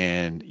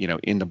 And,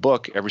 in the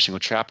book, every single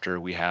chapter,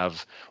 we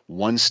have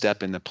one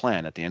step in the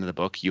plan. At the end of the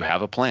book, you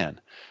have a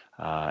plan.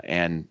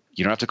 And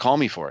you don't have to call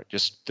me for it.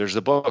 Just there's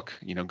the book,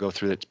 go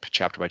through it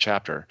chapter by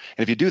chapter.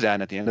 And if you do that,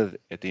 and at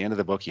the end of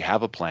the book, you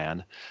have a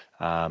plan,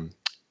 and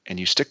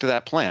you stick to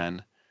that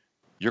plan,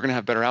 you're going to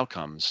have better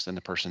outcomes than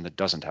the person that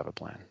doesn't have a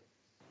plan.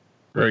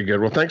 Very good.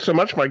 Well, thanks so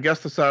much. My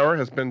guest this hour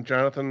has been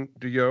Jonathan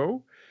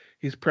Deyo.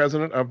 He's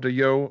president of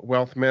Deyo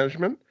Wealth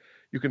Management.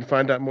 You can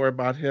find out more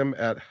about him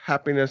at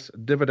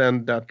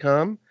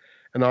happinessdividend.com,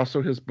 and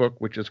also his book,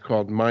 which is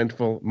called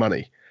Mindful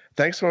Money.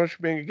 Thanks so much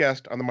for being a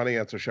guest on the Money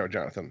Answer Show,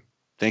 Jonathan.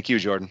 Thank you,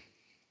 Jordan.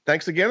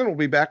 Thanks again, and we'll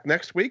be back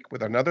next week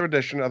with another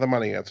edition of the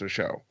Money Answer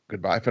Show.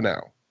 Goodbye for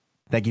now.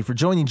 Thank you for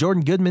joining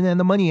Jordan Goodman and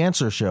the Money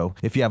Answer Show.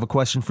 If you have a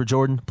question for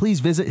Jordan,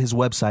 please visit his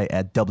website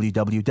at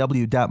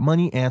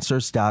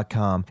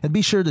www.moneyanswers.com. And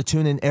be sure to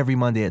tune in every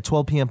Monday at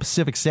 12 p.m.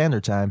 Pacific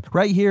Standard Time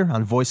right here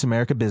on Voice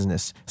America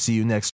Business. See you next